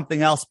take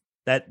something else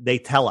that they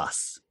tell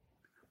us.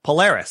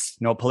 Polaris.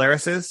 You know what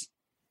Polaris is?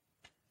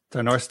 It's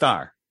our North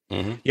Star.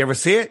 Mm-hmm. You ever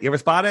see it? You ever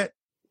spot it?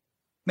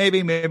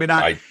 Maybe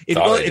not. If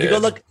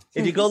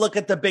you go look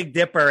at the Big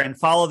Dipper and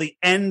follow the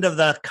end of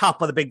the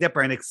cup of the Big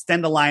Dipper and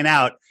extend the line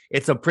out,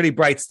 it's a pretty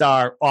bright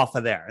star off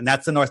of there. And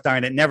that's the North Star,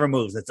 and it never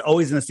moves. It's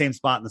always in the same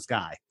spot in the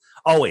sky.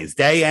 Always,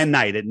 day and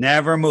night. It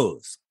never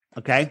moves.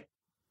 Okay?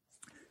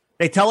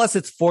 They tell us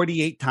it's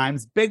 48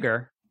 times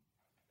bigger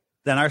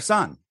than our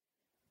sun.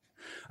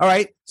 All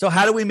right. So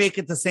how do we make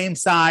it the same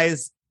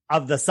size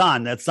of the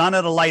sun? The sun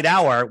at a light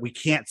hour, we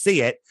can't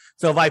see it.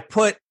 So if I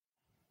put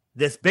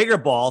this bigger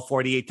ball,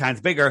 48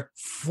 times bigger,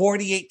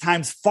 48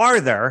 times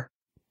farther,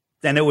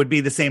 then it would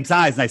be the same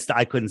size, and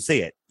I couldn't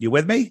see it. You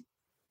with me?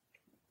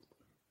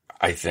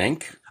 I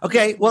think.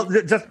 Okay, well,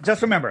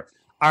 just remember,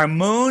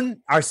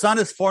 our sun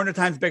is 400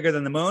 times bigger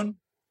than the moon,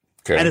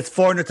 and it's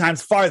 400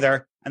 times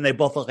farther, and they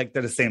both look like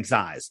they're the same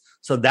size.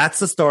 So that's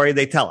the story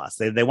they tell us.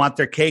 They want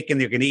their cake,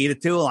 and they're going to eat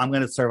it too. Well, I'm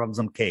going to serve them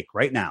some cake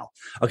right now,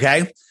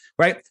 okay?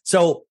 Right?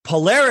 So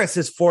Polaris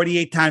is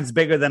 48 times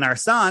bigger than our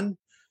sun.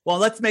 Well,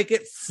 let's make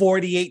it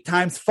 48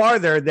 times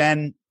farther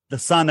than the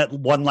sun at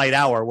 1 light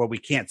hour where we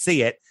can't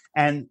see it.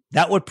 And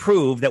that would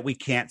prove that we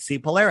can't see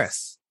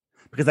Polaris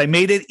because I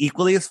made it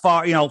equally as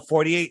far,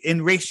 48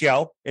 in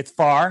ratio. It's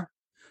far.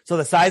 So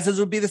the sizes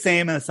would be the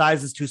same and the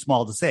size is too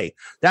small to see.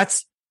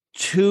 That's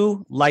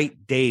 2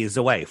 light days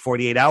away,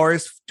 48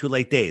 hours, 2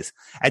 light days.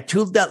 At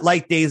 2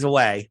 light days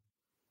away,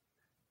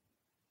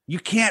 you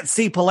can't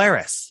see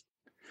Polaris.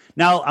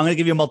 Now, I'm going to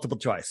give you a multiple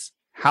choice.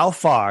 How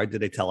far do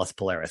they tell us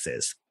Polaris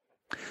is?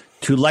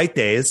 2 light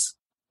days,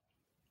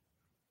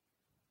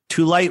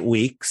 2 light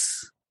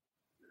weeks,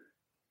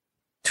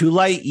 2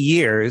 light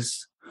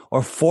years,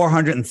 or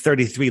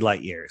 433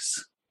 light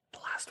years. The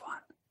last one.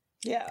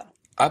 Yeah.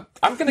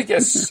 I'm going to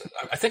guess,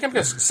 I think I'm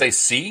going to say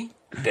C,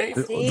 Dave.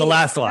 The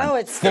last one. No,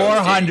 it's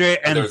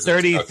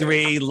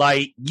 433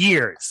 light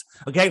years.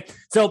 Okay.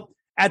 So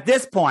at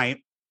this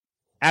point,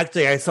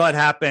 actually, I saw it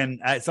happen.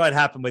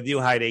 With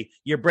you, Heidi.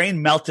 Your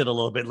brain melted a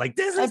little bit. Like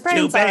this is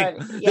too big.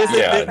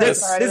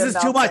 This is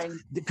too much.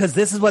 Because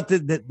this is what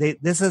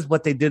this is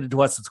what they did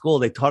to us at school.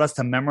 They taught us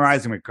to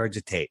memorize and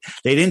regurgitate.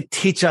 They didn't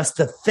teach us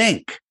to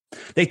think.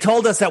 They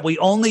told us that we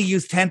only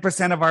use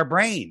 10% of our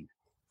brain.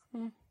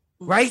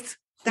 Right?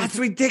 That's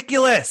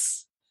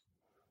ridiculous.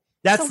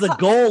 That's the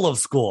goal of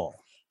school.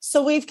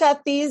 So we've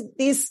got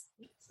these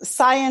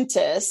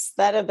scientists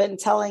that have been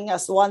telling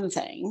us one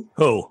thing.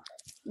 Who?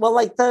 Well,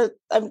 like the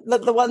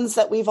ones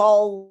that we've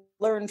all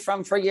learned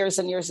from for years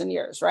and years and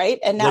years, right?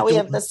 And now we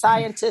have the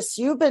scientists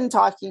you've been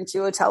talking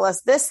to who tell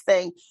us this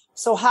thing.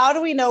 So how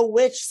do we know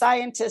which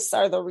scientists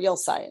are the real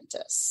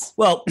scientists?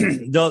 Well,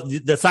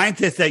 the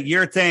scientists that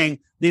you're saying,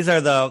 these are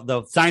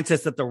the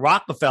scientists that the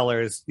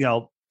Rockefellers,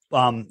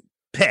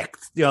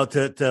 picked,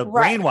 to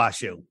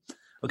brainwash you.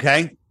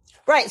 Okay.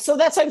 Right. So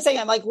that's what I'm saying.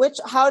 I'm like,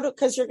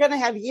 because you're going to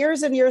have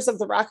years and years of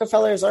the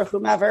Rockefellers or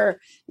whomever,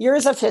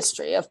 years of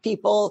history of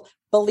people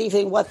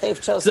believing what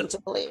they've chosen to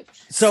believe.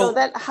 So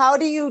that how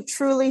do you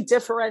truly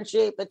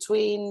differentiate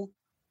between?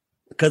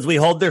 Because we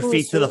hold their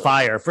feet to the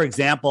fire. For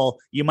example,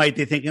 you might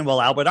be thinking, well,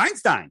 Albert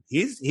Einstein,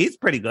 he's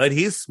pretty good.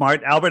 He's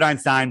smart. Albert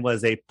Einstein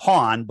was a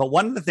pawn. But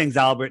one of the things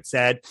Albert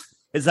said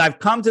is, I've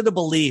come to the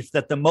belief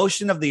that the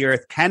motion of the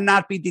earth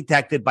cannot be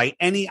detected by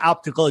any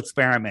optical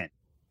experiment.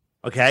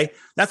 Okay.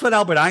 That's what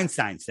Albert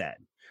Einstein said.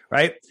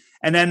 Right.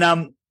 And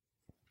then,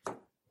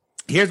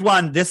 here's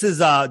one. This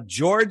is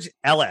George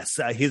Ellis.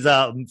 He's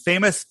a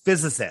famous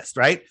physicist,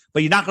 right?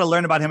 But you're not going to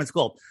learn about him in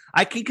school.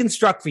 I can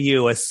construct for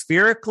you a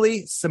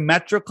spherically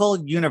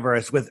symmetrical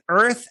universe with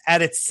Earth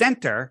at its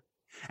center,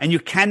 and you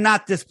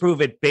cannot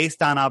disprove it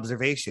based on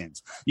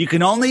observations. You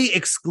can only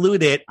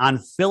exclude it on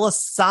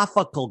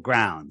philosophical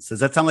grounds. Does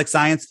that sound like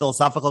science?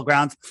 Philosophical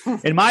grounds?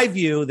 In my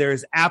view,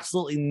 there's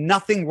absolutely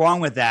nothing wrong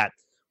with that.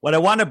 What I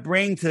want to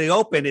bring to the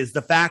open is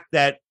the fact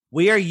that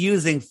we are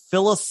using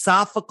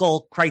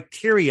philosophical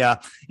criteria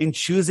in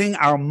choosing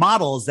our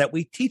models that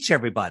we teach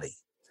everybody.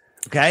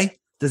 Okay.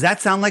 Does that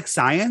sound like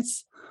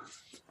science?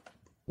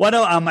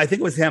 I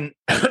think it was him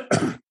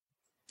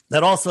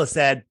that also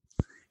said,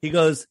 he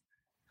goes,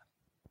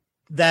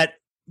 that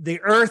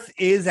the earth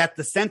is at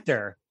the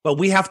center, but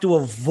we have to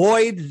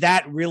avoid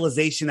that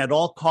realization at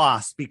all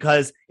costs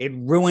because it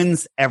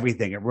ruins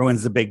everything. It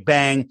ruins the Big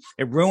Bang.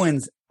 It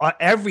ruins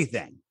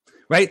everything.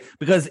 Right?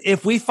 Because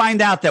if we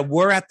find out that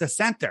we're at the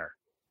center,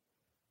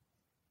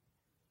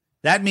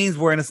 that means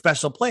we're in a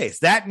special place.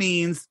 That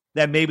means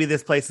that maybe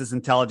this place is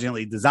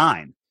intelligently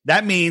designed.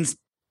 That means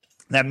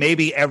that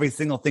maybe every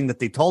single thing that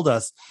they told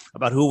us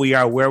about who we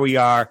are, where we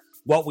are,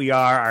 what we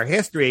are, our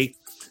history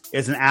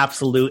is an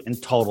absolute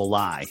and total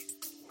lie.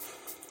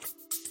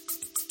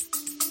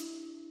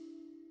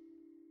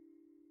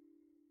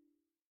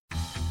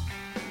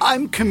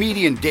 I'm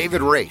comedian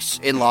David Race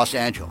in Los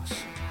Angeles.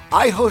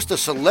 I host a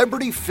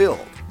celebrity-filled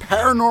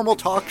paranormal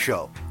talk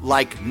show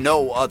like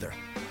no other.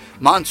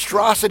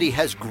 Monstrosity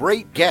has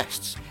great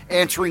guests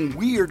answering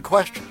weird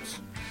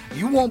questions.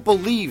 You won't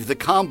believe the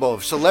combo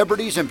of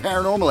celebrities and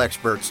paranormal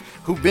experts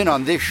who've been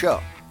on this show.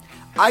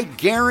 I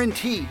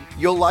guarantee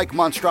you'll like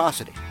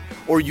Monstrosity,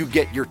 or you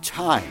get your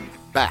time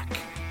back.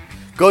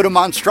 Go to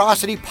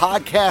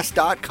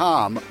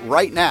monstrositypodcast.com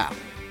right now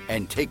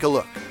and take a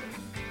look.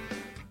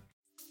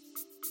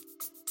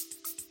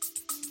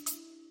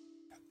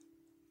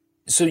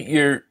 So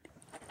there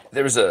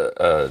was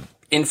a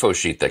info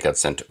sheet that got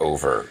sent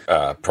over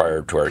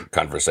prior to our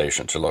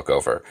conversation to look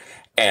over,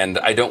 and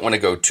I don't want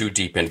to go too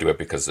deep into it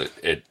because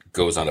it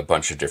goes on a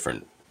bunch of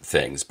different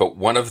things. But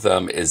one of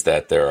them is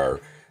that there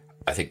are,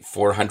 I think,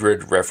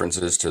 400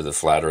 references to the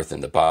flat Earth in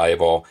the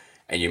Bible,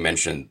 and you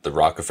mentioned the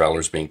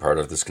Rockefellers being part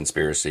of this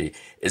conspiracy.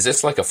 Is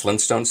this like a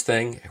Flintstones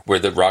thing, where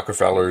the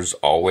Rockefellers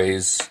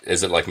always?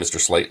 Is it like Mr.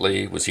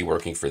 Slately? Was he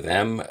working for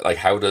them? Like,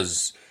 how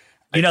does?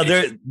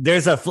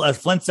 There's a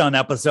Flintstone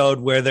episode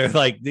where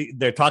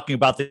they're talking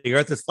about the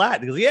earth is flat.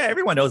 Because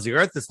everyone knows the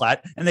earth is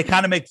flat, and they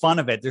kind of make fun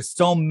of it. There's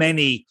so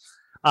many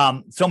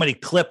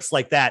clips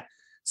like that.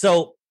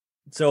 So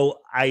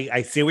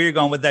I see where you're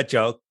going with that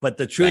joke, but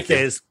the truth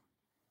is,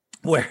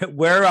 we're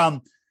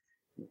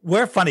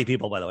funny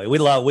people, by the way. We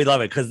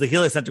love it because the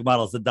heliocentric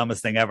model is the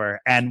dumbest thing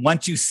ever. And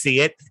once you see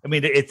it, I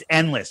mean, it's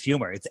endless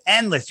humor. It's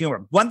endless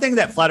humor. One thing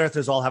that flat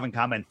earthers all have in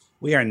common: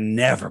 we are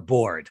never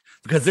bored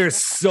because there's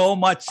so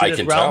much. To I this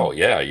can realm. tell.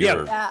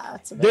 Yeah.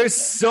 There's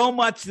so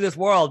much to this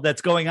world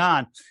that's going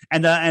on,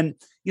 and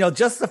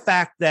just the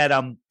fact that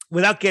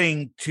without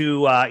getting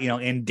too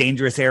in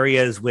dangerous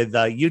areas with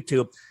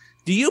YouTube,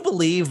 do you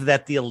believe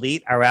that the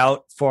elite are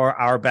out for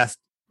our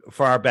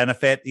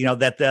benefit?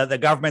 That the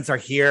governments are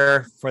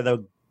here for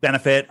the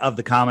benefit of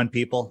the common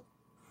people?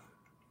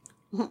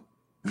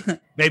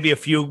 maybe a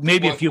few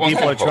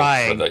people are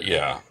trying.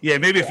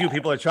 Maybe a few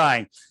people are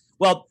trying.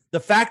 Well, the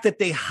fact that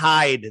they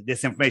hide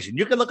this information,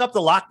 you can look up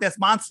the Loch Ness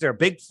Monster,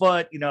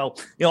 Bigfoot,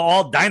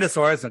 all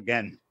dinosaurs.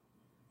 Again,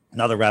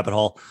 another rabbit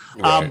hole.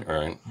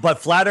 Right. But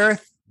flat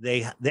Earth,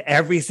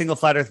 every single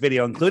flat Earth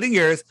video, including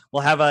yours,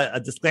 will have a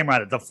disclaimer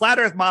on it. The flat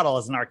Earth model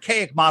is an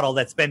archaic model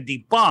that's been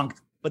debunked,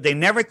 but they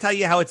never tell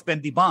you how it's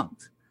been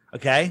debunked.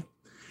 Okay.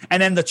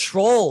 And then the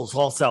trolls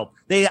also,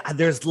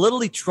 there's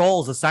literally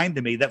trolls assigned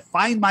to me that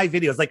find my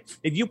videos. Like,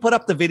 if you put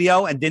up the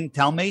video and didn't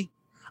tell me,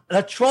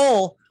 the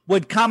troll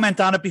would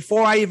comment on it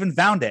before I even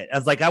found it. I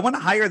was like, I want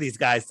to hire these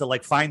guys to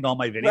find all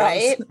my videos.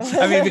 Right.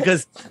 I mean,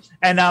 because,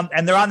 and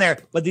they're on there,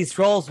 but these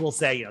trolls will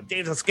say,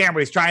 Dave's a scammer.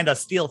 He's trying to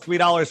steal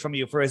 $3 from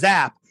you for his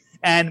app.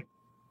 And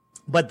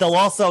but they'll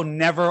also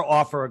never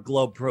offer a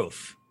globe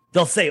proof.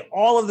 They'll say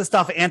all of the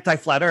stuff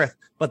anti-flat Earth,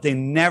 but they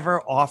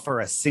never offer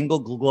a single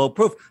globe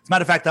proof. As a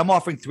matter of fact, I'm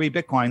offering 3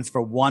 Bitcoins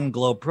for 1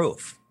 globe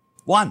proof.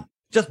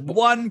 Just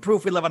one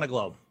proof we live on a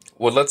globe.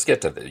 Well, let's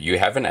get to that. You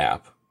have an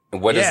app.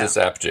 What does this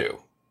app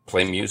do?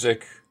 Play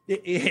music?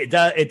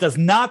 It does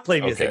not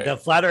play music. Okay. The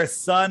Flat Earth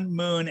Sun,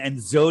 Moon,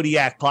 and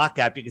Zodiac clock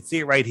app. You can see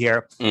it right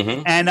here.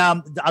 Mm-hmm. And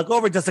I'll go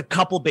over just a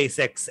couple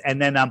basics.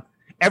 And then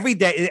every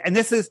day, and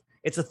it's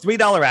a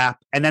 $3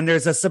 app. And then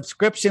there's a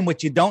subscription,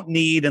 which you don't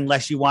need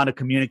unless you want to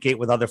communicate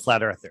with other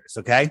flat earthers.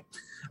 Okay.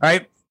 All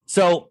right.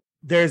 So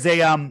there's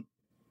a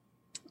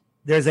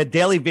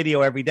daily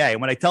video every day.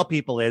 And what I tell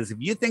people is, if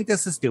you think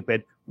this is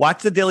stupid,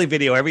 watch the daily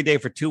video every day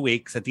for 2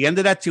 weeks. At the end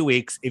of that 2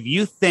 weeks, if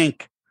you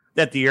think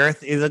that the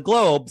Earth is a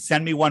globe,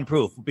 send me 1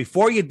 proof.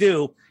 Before you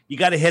do, you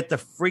got to hit the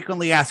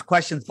frequently asked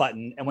questions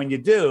button. And when you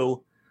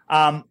do,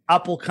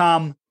 up will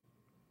come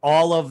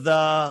all of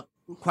the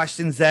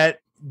questions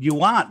that you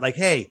want. Like,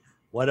 hey,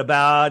 what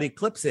about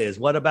eclipses?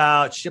 What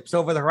about ships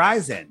over the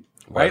horizon?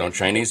 Why don't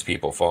Chinese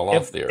people fall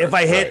off the Earth? If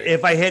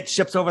I hit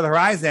ships over the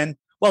horizon,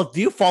 well,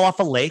 do you fall off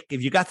a lake?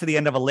 If you got to the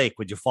end of a lake,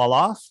 would you fall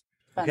off?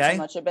 Depends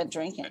how much you've been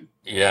drinking.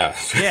 Yeah.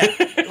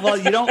 Well,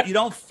 you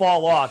don't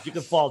fall off. You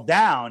can fall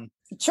down.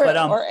 True,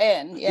 but, or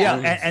in. Yeah.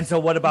 And so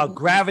what about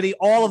gravity?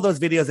 All of those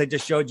videos I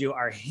just showed you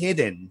are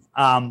hidden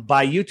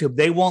by YouTube.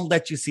 They won't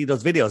let you see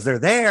those videos. They're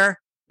there,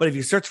 but if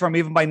you search for them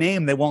even by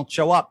name, they won't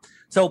show up.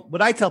 So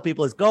what I tell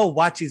people is go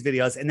watch these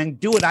videos and then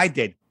do what I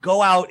did.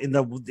 Go out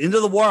into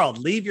the world,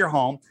 leave your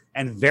home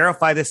and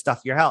verify this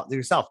stuff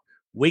yourself.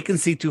 We can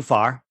see too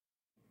far.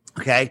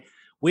 Okay.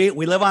 We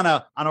live on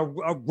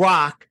a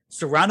rock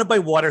surrounded by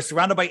water,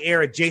 surrounded by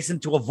air,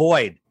 adjacent to a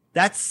void.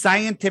 That's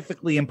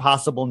scientifically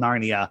impossible,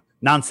 Narnia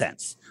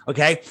nonsense.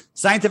 Okay.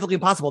 Scientifically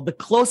impossible. The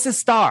closest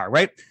star,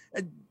 right?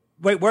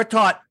 We're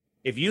taught,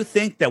 if you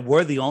think that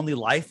we're the only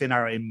life in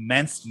our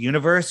immense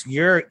universe,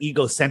 you're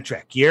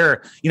egocentric.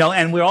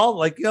 And we're all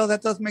like,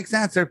 that doesn't make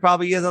sense. There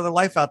probably is other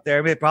life out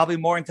there, probably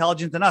more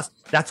intelligent than us.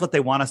 That's what they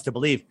want us to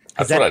believe.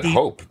 That's what I'd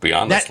hope. Be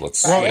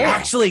honest.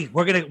 Actually,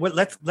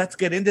 let's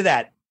get into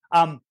that.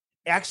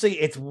 Actually,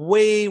 it's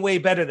way, way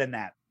better than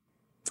that.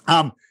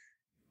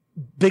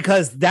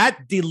 Because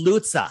that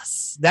dilutes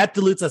us.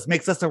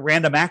 Makes us a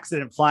random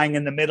accident flying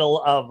in the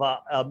middle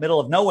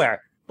of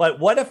nowhere. But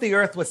what if the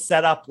Earth was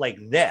set up like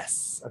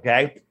this?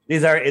 Okay,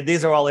 these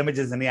are all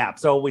images in the app.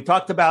 So we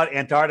talked about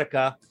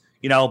Antarctica,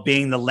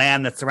 being the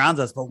land that surrounds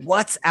us. But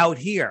what's out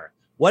here?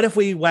 What if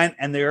we went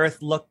and the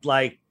Earth looked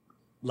like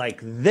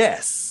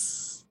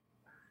this?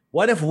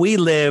 What if we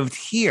lived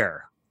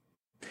here?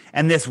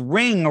 And this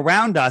ring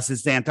around us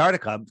is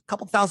Antarctica, a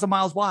couple thousand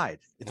miles wide.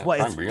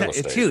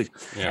 It's huge.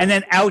 Yeah. And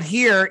then out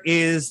here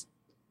is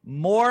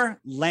more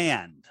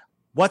land.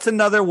 What's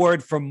another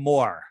word for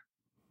more?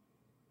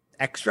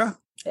 Extra?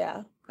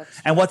 Yeah.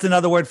 And what's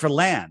another word for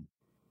land?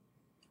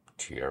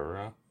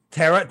 Territory?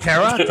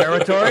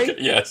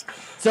 Yes.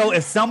 So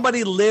if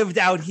somebody lived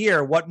out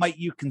here, what might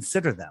you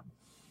consider them?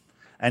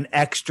 An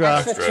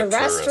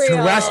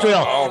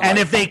extraterrestrial. And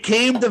if they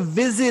came to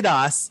visit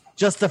us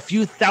just a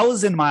few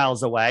thousand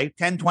miles away,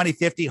 10, 20,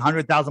 50,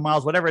 100,000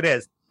 miles, whatever it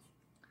is,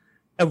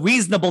 a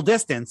reasonable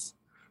distance,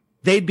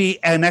 they'd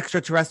be an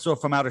extraterrestrial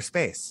from outer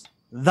space,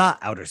 the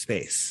outer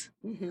space.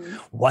 Mm-hmm.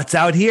 What's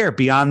out here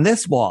beyond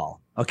this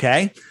wall?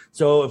 Okay.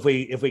 So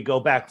if we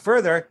go back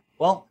further,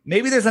 well,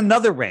 maybe there's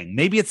another ring.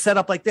 Maybe it's set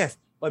up like this,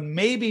 but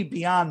maybe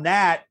beyond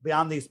that,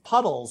 beyond these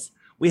puddles,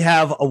 we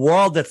have a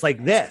world that's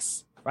like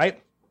this,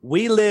 right?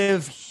 We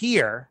live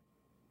here.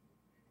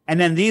 And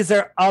then these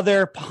are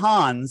other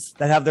ponds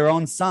that have their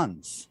own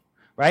suns,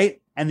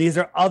 right? And these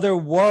are other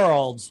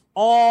worlds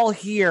all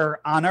here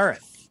on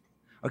Earth,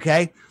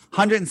 okay?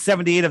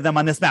 178 of them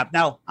on this map.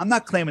 Now, I'm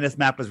not claiming this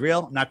map is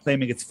real. I'm not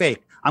claiming it's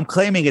fake. I'm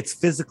claiming it's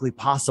physically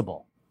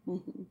possible,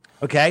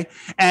 okay?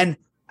 And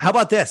how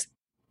about this?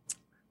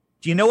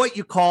 Do you know what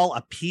you call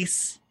a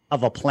piece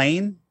of a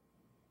plane,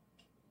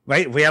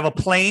 right? If we have a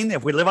plane,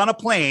 if we live on a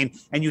plane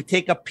and you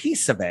take a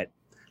piece of it,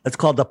 that's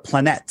called a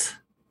planet.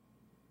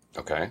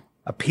 Okay.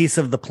 A piece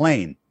of the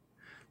plane.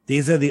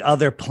 These are the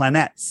other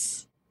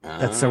planets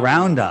that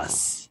surround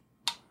us.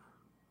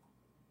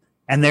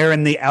 And they're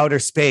in the outer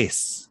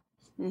space.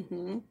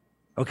 Mm-hmm.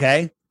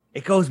 Okay?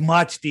 It goes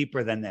much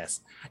deeper than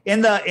this.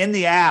 In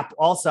the app,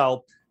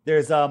 also,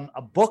 there's a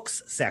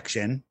books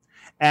section.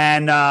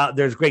 And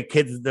there's great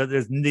kids.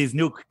 There's these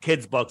new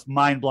kids books,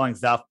 mind-blowing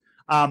stuff.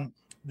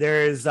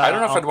 There's I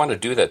don't know if I'd want to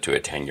do that to a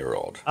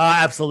 10-year-old.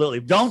 Absolutely.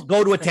 Don't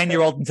go to a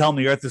 10-year-old and tell him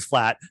the Earth is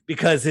flat,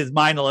 because his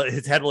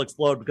head will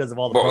explode because of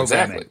all the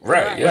programming. Exactly.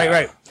 Right. Yeah.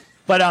 Right.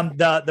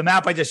 But the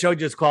map I just showed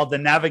you is called The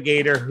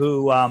Navigator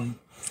Who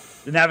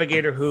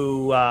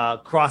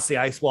Crossed the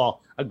Ice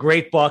Wall. A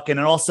great book. And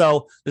then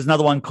also there's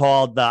another one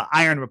called The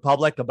Iron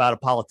Republic, about a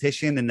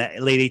politician in the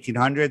late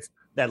 1800s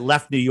that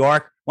left New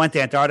York, went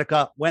to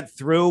Antarctica, went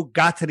through,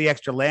 got to the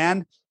extra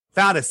land,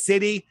 found a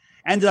city,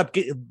 ended up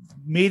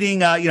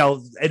meeting,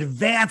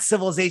 advanced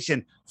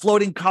civilization,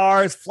 floating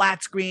cars,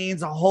 flat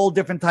screens, a whole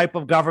different type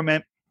of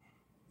government,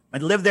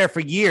 and lived there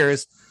for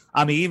years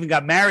He even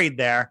got married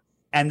there.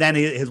 And then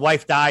his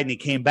wife died and he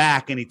came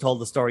back and he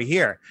told the story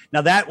here.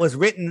 Now, that was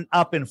written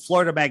up in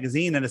Florida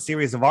Magazine in a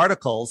series of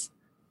articles.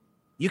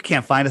 You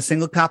can't find a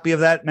single copy of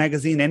that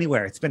magazine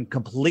anywhere. It's been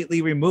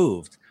completely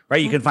removed,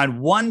 right? You can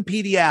find one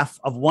PDF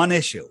of one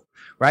issue,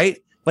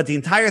 right? But the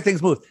entire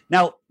thing's moved.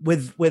 Now,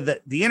 with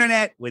the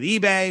internet, with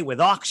eBay, with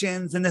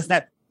auctions and this and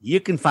that, you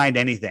can find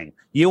anything.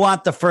 You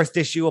want the first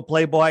issue of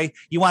Playboy.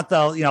 You want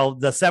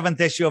the seventh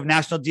issue of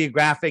National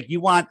Geographic. You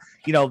want,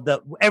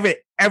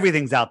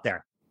 everything's out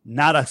there.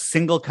 Not a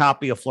single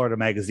copy of Florida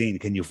Magazine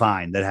can you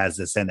find that has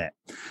this in it.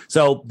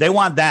 So they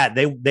want that.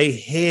 They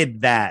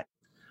hid that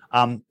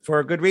for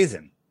a good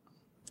reason.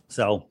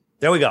 So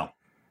there we go.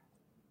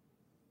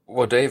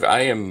 Well, Dave,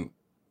 I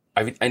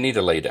need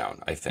to lay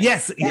down, I think.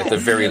 Yes. At the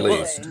very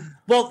least.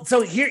 Well,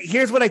 so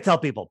here's what I tell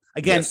people.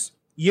 Again, yes.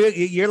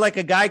 You're like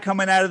a guy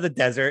coming out of the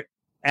desert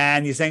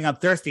and you're saying, I'm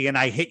thirsty, and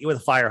I hit you with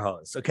a fire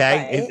hose. Okay.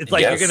 Right. It's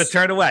like, you're going to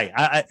turn away.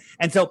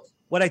 And so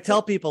what I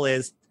tell people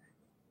is,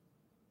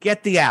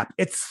 get the app.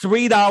 It's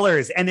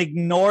 $3 and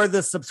ignore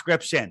the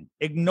subscription.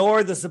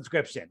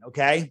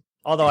 Okay.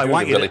 Although I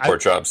want you really poor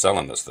job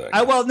selling this thing.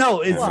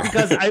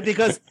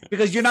 It's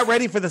because you're not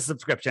ready for the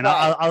subscription.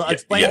 I'll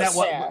explain that.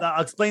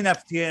 I'll explain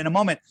that to you in a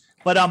moment.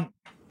 But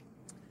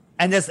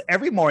and this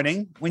every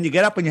morning when you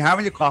get up and you're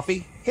having your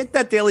coffee, hit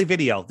that daily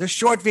video. They're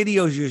short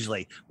videos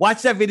usually.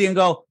 Watch that video and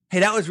go,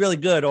 hey, that was really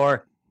good,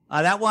 or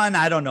that one,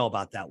 I don't know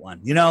about that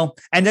one.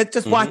 And then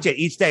just watch it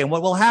each day. And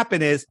what will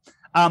happen is,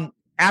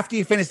 after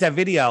you finish that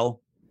video,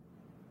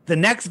 the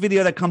next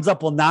video that comes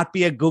up will not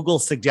be a Google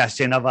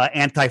suggestion of an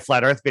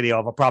anti-flat earth video,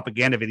 of a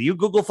propaganda video. You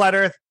Google flat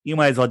earth, you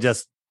might as well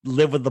just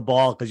live with the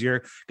ball because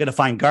you're going to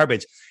find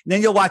garbage. And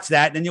then you'll watch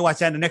that. And then you'll watch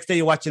that. And the next day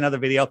you watch another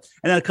video.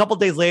 And then a couple of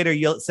days later,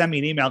 you'll send me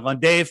an email going,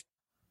 Dave,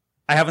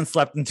 I haven't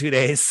slept in 2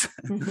 days.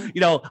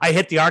 I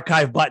hit the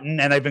archive button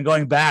and I've been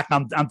going back.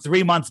 I'm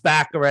 3 months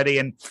back already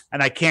and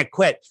I can't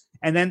quit.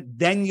 And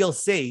then you'll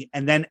see,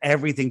 and then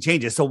everything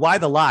changes. So why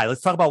the lie?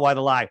 Let's talk about why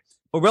the lie.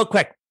 But real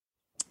quick,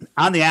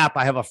 on the app,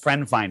 I have a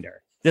friend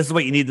finder. This is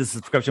what you need the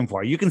subscription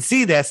for. You can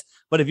see this,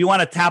 but if you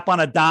want to tap on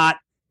a dot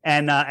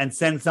and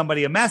send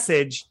somebody a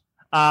message,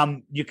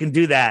 you can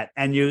do that.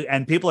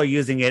 And people are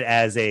using it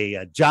as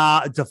a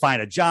job, to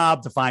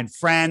find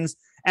friends,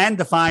 and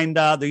to find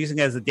they're using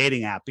it as a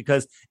dating app,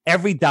 because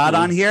every dot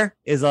on here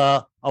is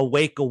a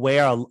awake,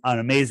 aware, an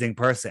amazing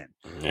person,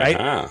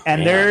 right?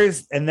 And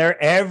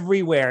they're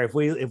everywhere. If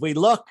we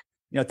look,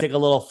 take a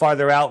little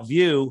farther out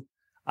view.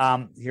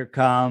 Here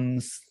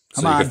comes.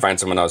 So you can find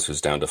someone else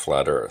who's down to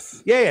flat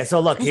Earth. Yeah. So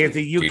look, here's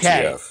the UK.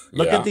 GTF.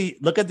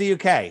 Look at the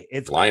UK.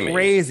 It's Blimey.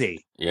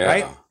 crazy,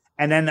 right?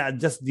 And then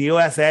just the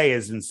USA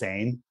is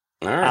insane.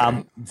 All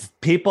right.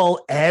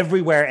 People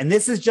everywhere, and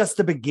this is just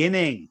the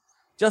beginning.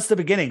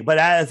 But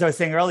as I was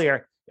saying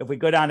earlier, if we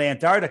go down to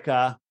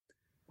Antarctica,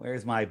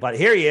 where's my? But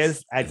here he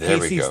is at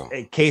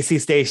Casey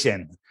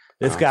Station.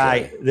 This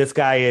guy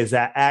is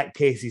at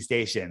Casey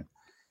Station,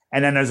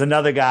 and then there's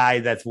another guy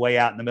that's way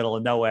out in the middle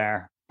of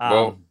nowhere.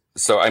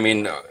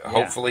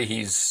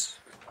 Hopefully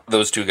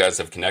those two guys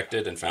have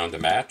connected and found a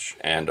match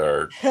and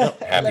are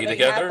happy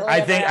together.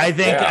 I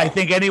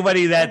think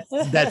anybody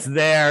that's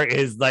there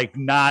is like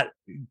not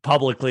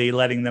publicly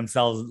letting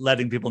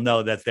people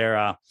know that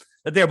they're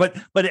there.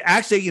 But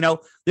actually,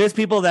 there's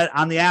people that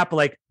on the app are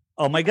like,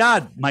 oh my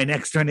God, my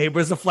next door neighbor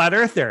is a flat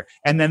earther.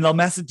 And then they'll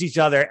message each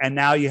other. And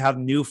now you have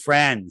new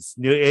friends.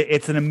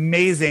 It's an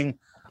amazing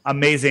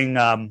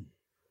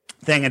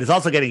thing. And it's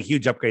also getting a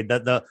huge upgrade.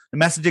 The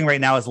messaging right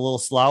now is a little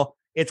slow.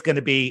 It's going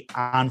to be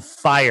on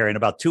fire in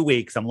about 2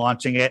 weeks. I'm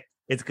launching it.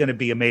 It's going to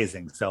be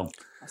amazing. So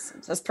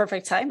awesome. That's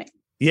perfect timing.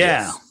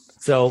 Yeah. Yes.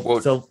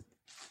 So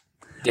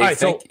Dave,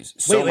 thank you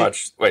so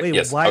much.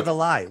 Yes. Why the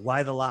lie?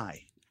 Why the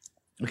lie?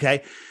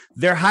 Okay.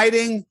 They're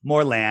hiding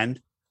more land.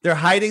 They're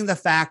hiding the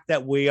fact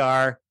that we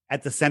are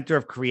at the center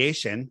of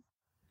creation.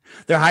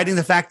 They're hiding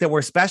the fact that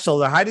we're special.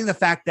 They're hiding the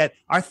fact that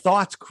our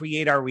thoughts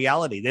create our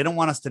reality. They don't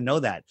want us to know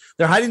that.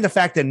 They're hiding the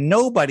fact that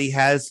nobody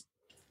has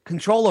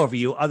control over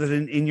you other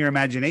than in your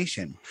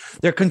imagination.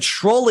 They're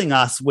controlling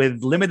us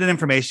with limited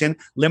information,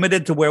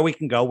 limited to where we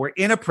can go. We're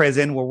in a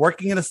prison. We're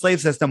working in a slave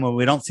system where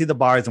we don't see the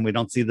bars and we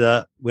don't see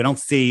the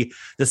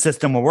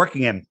system we're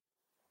working in.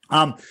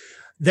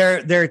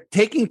 They're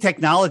taking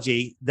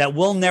technology that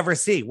we'll never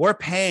see. We're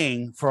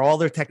paying for all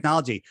their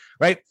technology,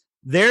 right?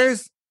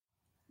 There's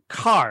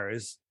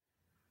cars,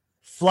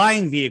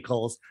 flying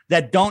vehicles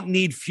that don't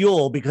need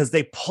fuel because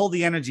they pull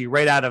the energy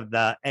right out of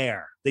the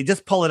air. They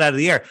just pull it out of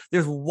the air.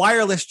 There's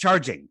wireless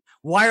charging,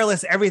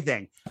 wireless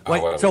everything.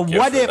 What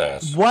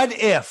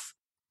if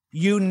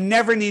you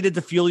never needed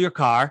to fuel your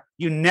car?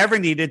 You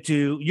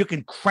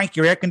can crank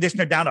your air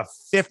conditioner down to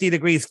 50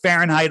 degrees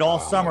Fahrenheit all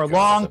summer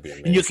long,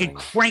 and you can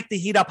crank the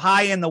heat up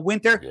high in the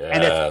winter,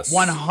 and it's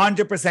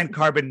 100%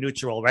 carbon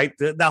neutral, right?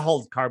 That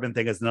whole carbon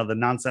thing is another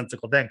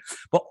nonsensical thing,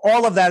 but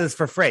all of that is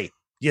for free.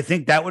 Do you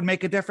think that would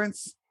make a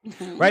difference?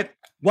 Mm-hmm. Right?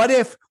 What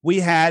if we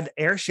had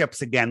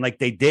airships again, like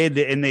they did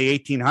in the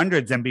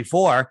 1800s and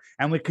before,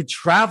 and we could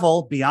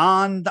travel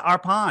beyond our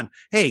pond?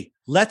 Hey,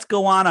 let's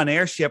go on an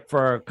airship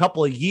for a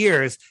couple of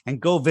years and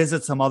go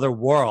visit some other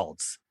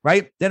worlds,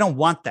 right? They don't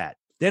want that.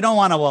 They don't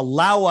want to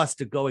allow us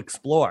to go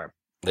explore.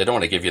 They don't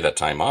want to give you that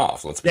time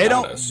off. Let's be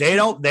honest.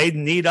 They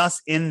need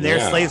us in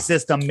their slave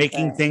system,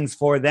 making things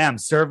for them,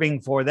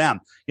 serving for them.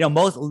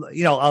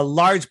 A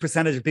large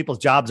percentage of people's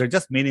jobs are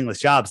just meaningless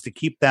jobs to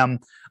keep them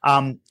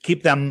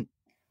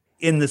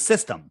in the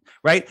system,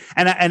 right?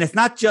 And it's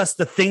not just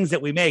the things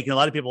that we make. A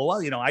lot of people,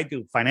 I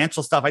do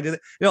financial stuff. I do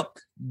that.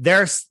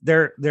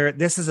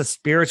 This is a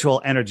spiritual,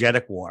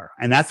 energetic war,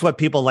 and that's what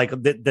people like.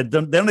 They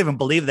don't even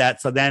believe that.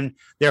 So then,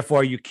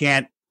 therefore,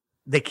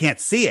 they can't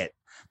see it.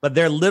 But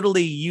they're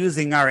literally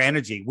using our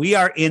energy. We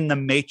are in the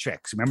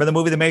Matrix. Remember the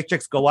movie The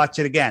Matrix? Go watch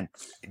it again.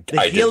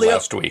 I did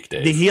last week,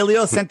 Dave. The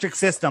heliocentric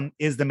system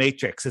is the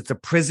Matrix. It's a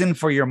prison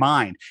for your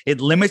mind.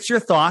 It limits your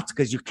thoughts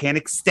because you can't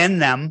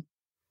extend them.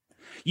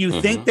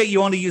 You think that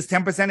you only use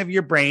 10% of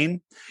your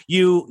brain.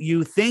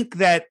 You think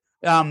that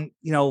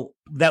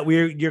that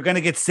you're going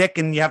to get sick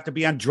and you have to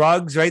be on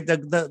drugs, right?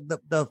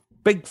 The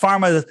big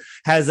pharma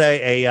has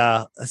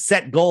a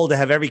set goal to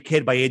have every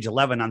kid by age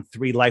 11 on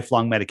 3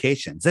 lifelong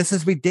medications. This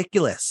is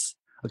ridiculous.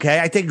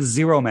 Okay. I take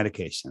 0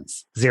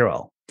 medications,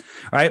 0.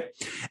 Right.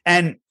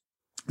 And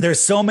there's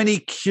so many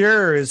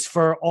cures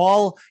for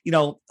all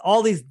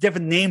these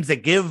different names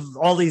that give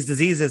all these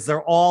diseases.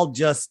 They're all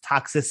just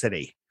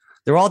toxicity.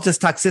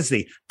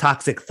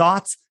 Toxic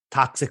thoughts,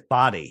 toxic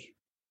body.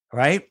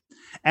 Right.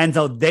 And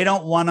so they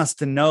don't want us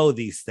to know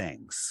these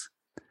things.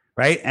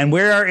 Right. And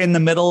we're in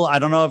the middle. I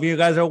don't know if you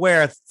guys are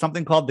aware of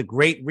something called the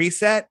Great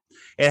Reset.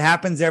 It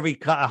happens every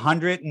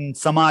 100 and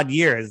some odd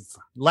years,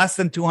 less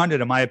than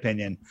 200, in my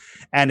opinion.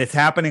 And it's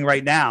happening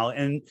right now.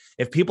 And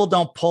if people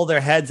don't pull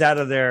their heads out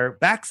of their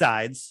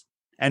backsides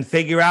and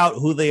figure out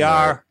who they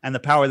are and the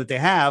power that they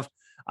have,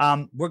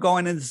 we're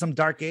going into some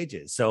dark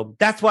ages. So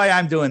that's why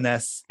I'm doing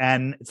this.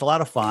 And it's a lot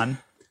of fun.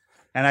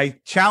 And I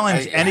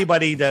challenge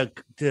anybody to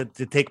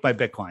take my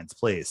Bitcoins,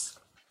 please.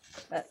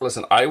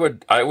 Listen, I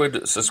would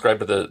subscribe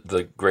to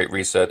the Great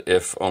Reset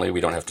if only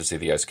we don't have to see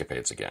the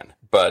escapades again.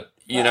 But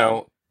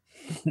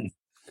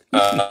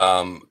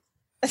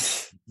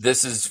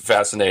this is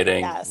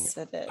fascinating. Yes,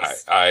 it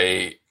is.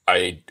 I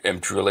am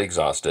truly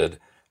exhausted.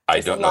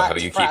 I don't know how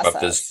you keep up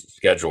this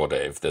schedule,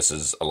 Dave. This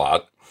is a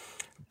lot.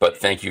 But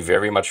thank you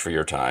very much for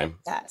your time.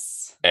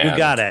 Yes, you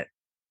got it.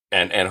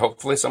 And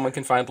hopefully someone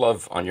can find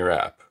love on your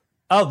app.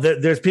 Oh,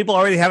 there's people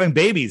already having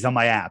babies on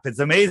my app. It's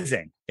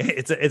amazing.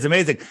 It's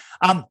amazing.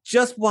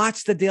 Just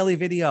watch the daily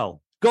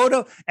video. Go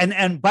to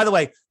and by the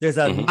way, there's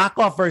a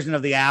knockoff version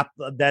of the app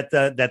that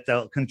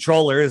the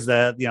controllers,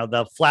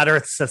 the Flat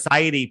Earth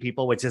Society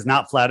people, which is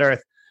not Flat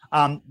Earth,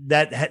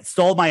 that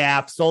stole my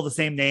app, stole the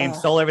same name,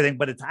 stole everything,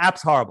 but its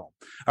app's horrible.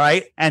 All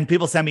right, and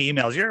people send me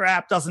emails. Your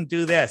app doesn't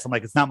do this. I'm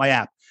like, it's not my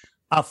app.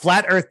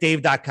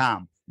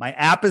 FlatEarthDave.com. My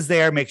app is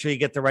there. Make sure you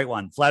get the right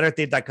one.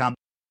 FlatEarthDave.com.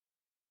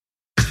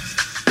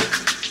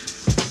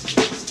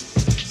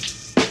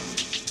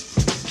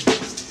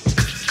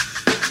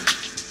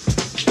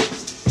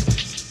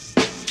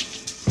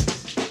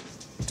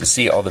 To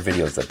see all the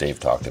videos that Dave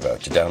talked about,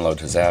 to download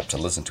his app, to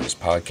listen to his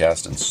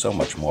podcast, and so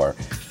much more,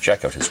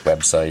 check out his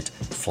website,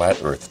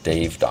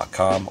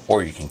 flatearthdave.com,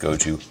 or you can go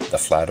to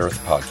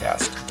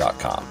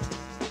theflatearthpodcast.com.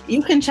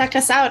 You can check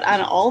us out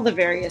on all the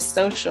various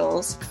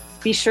socials.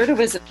 Be sure to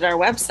visit our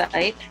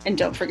website, and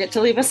don't forget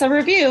to leave us a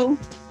review.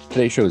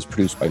 Today's show is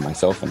produced by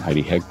myself and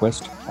Heidi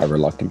Hegquist. Our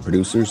reluctant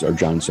producers are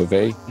John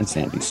Sauvé and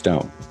Sandy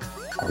Stone.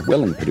 Our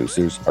willing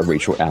producers are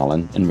Rachel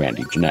Allen and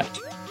Randy Jeanette.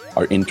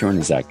 Our intern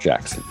is Zach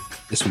Jackson.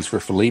 This one's for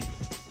Philippe.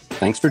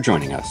 Thanks for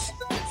joining us.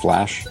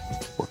 Flash,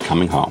 we're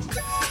coming home.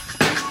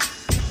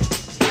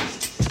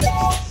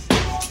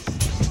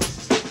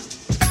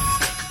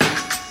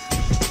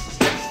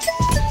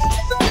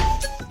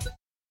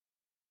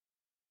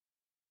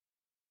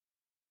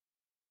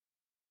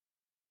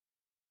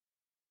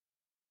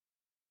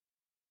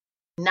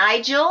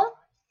 Nigel,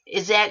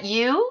 is that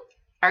you?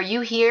 Are you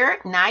here,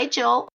 Nigel?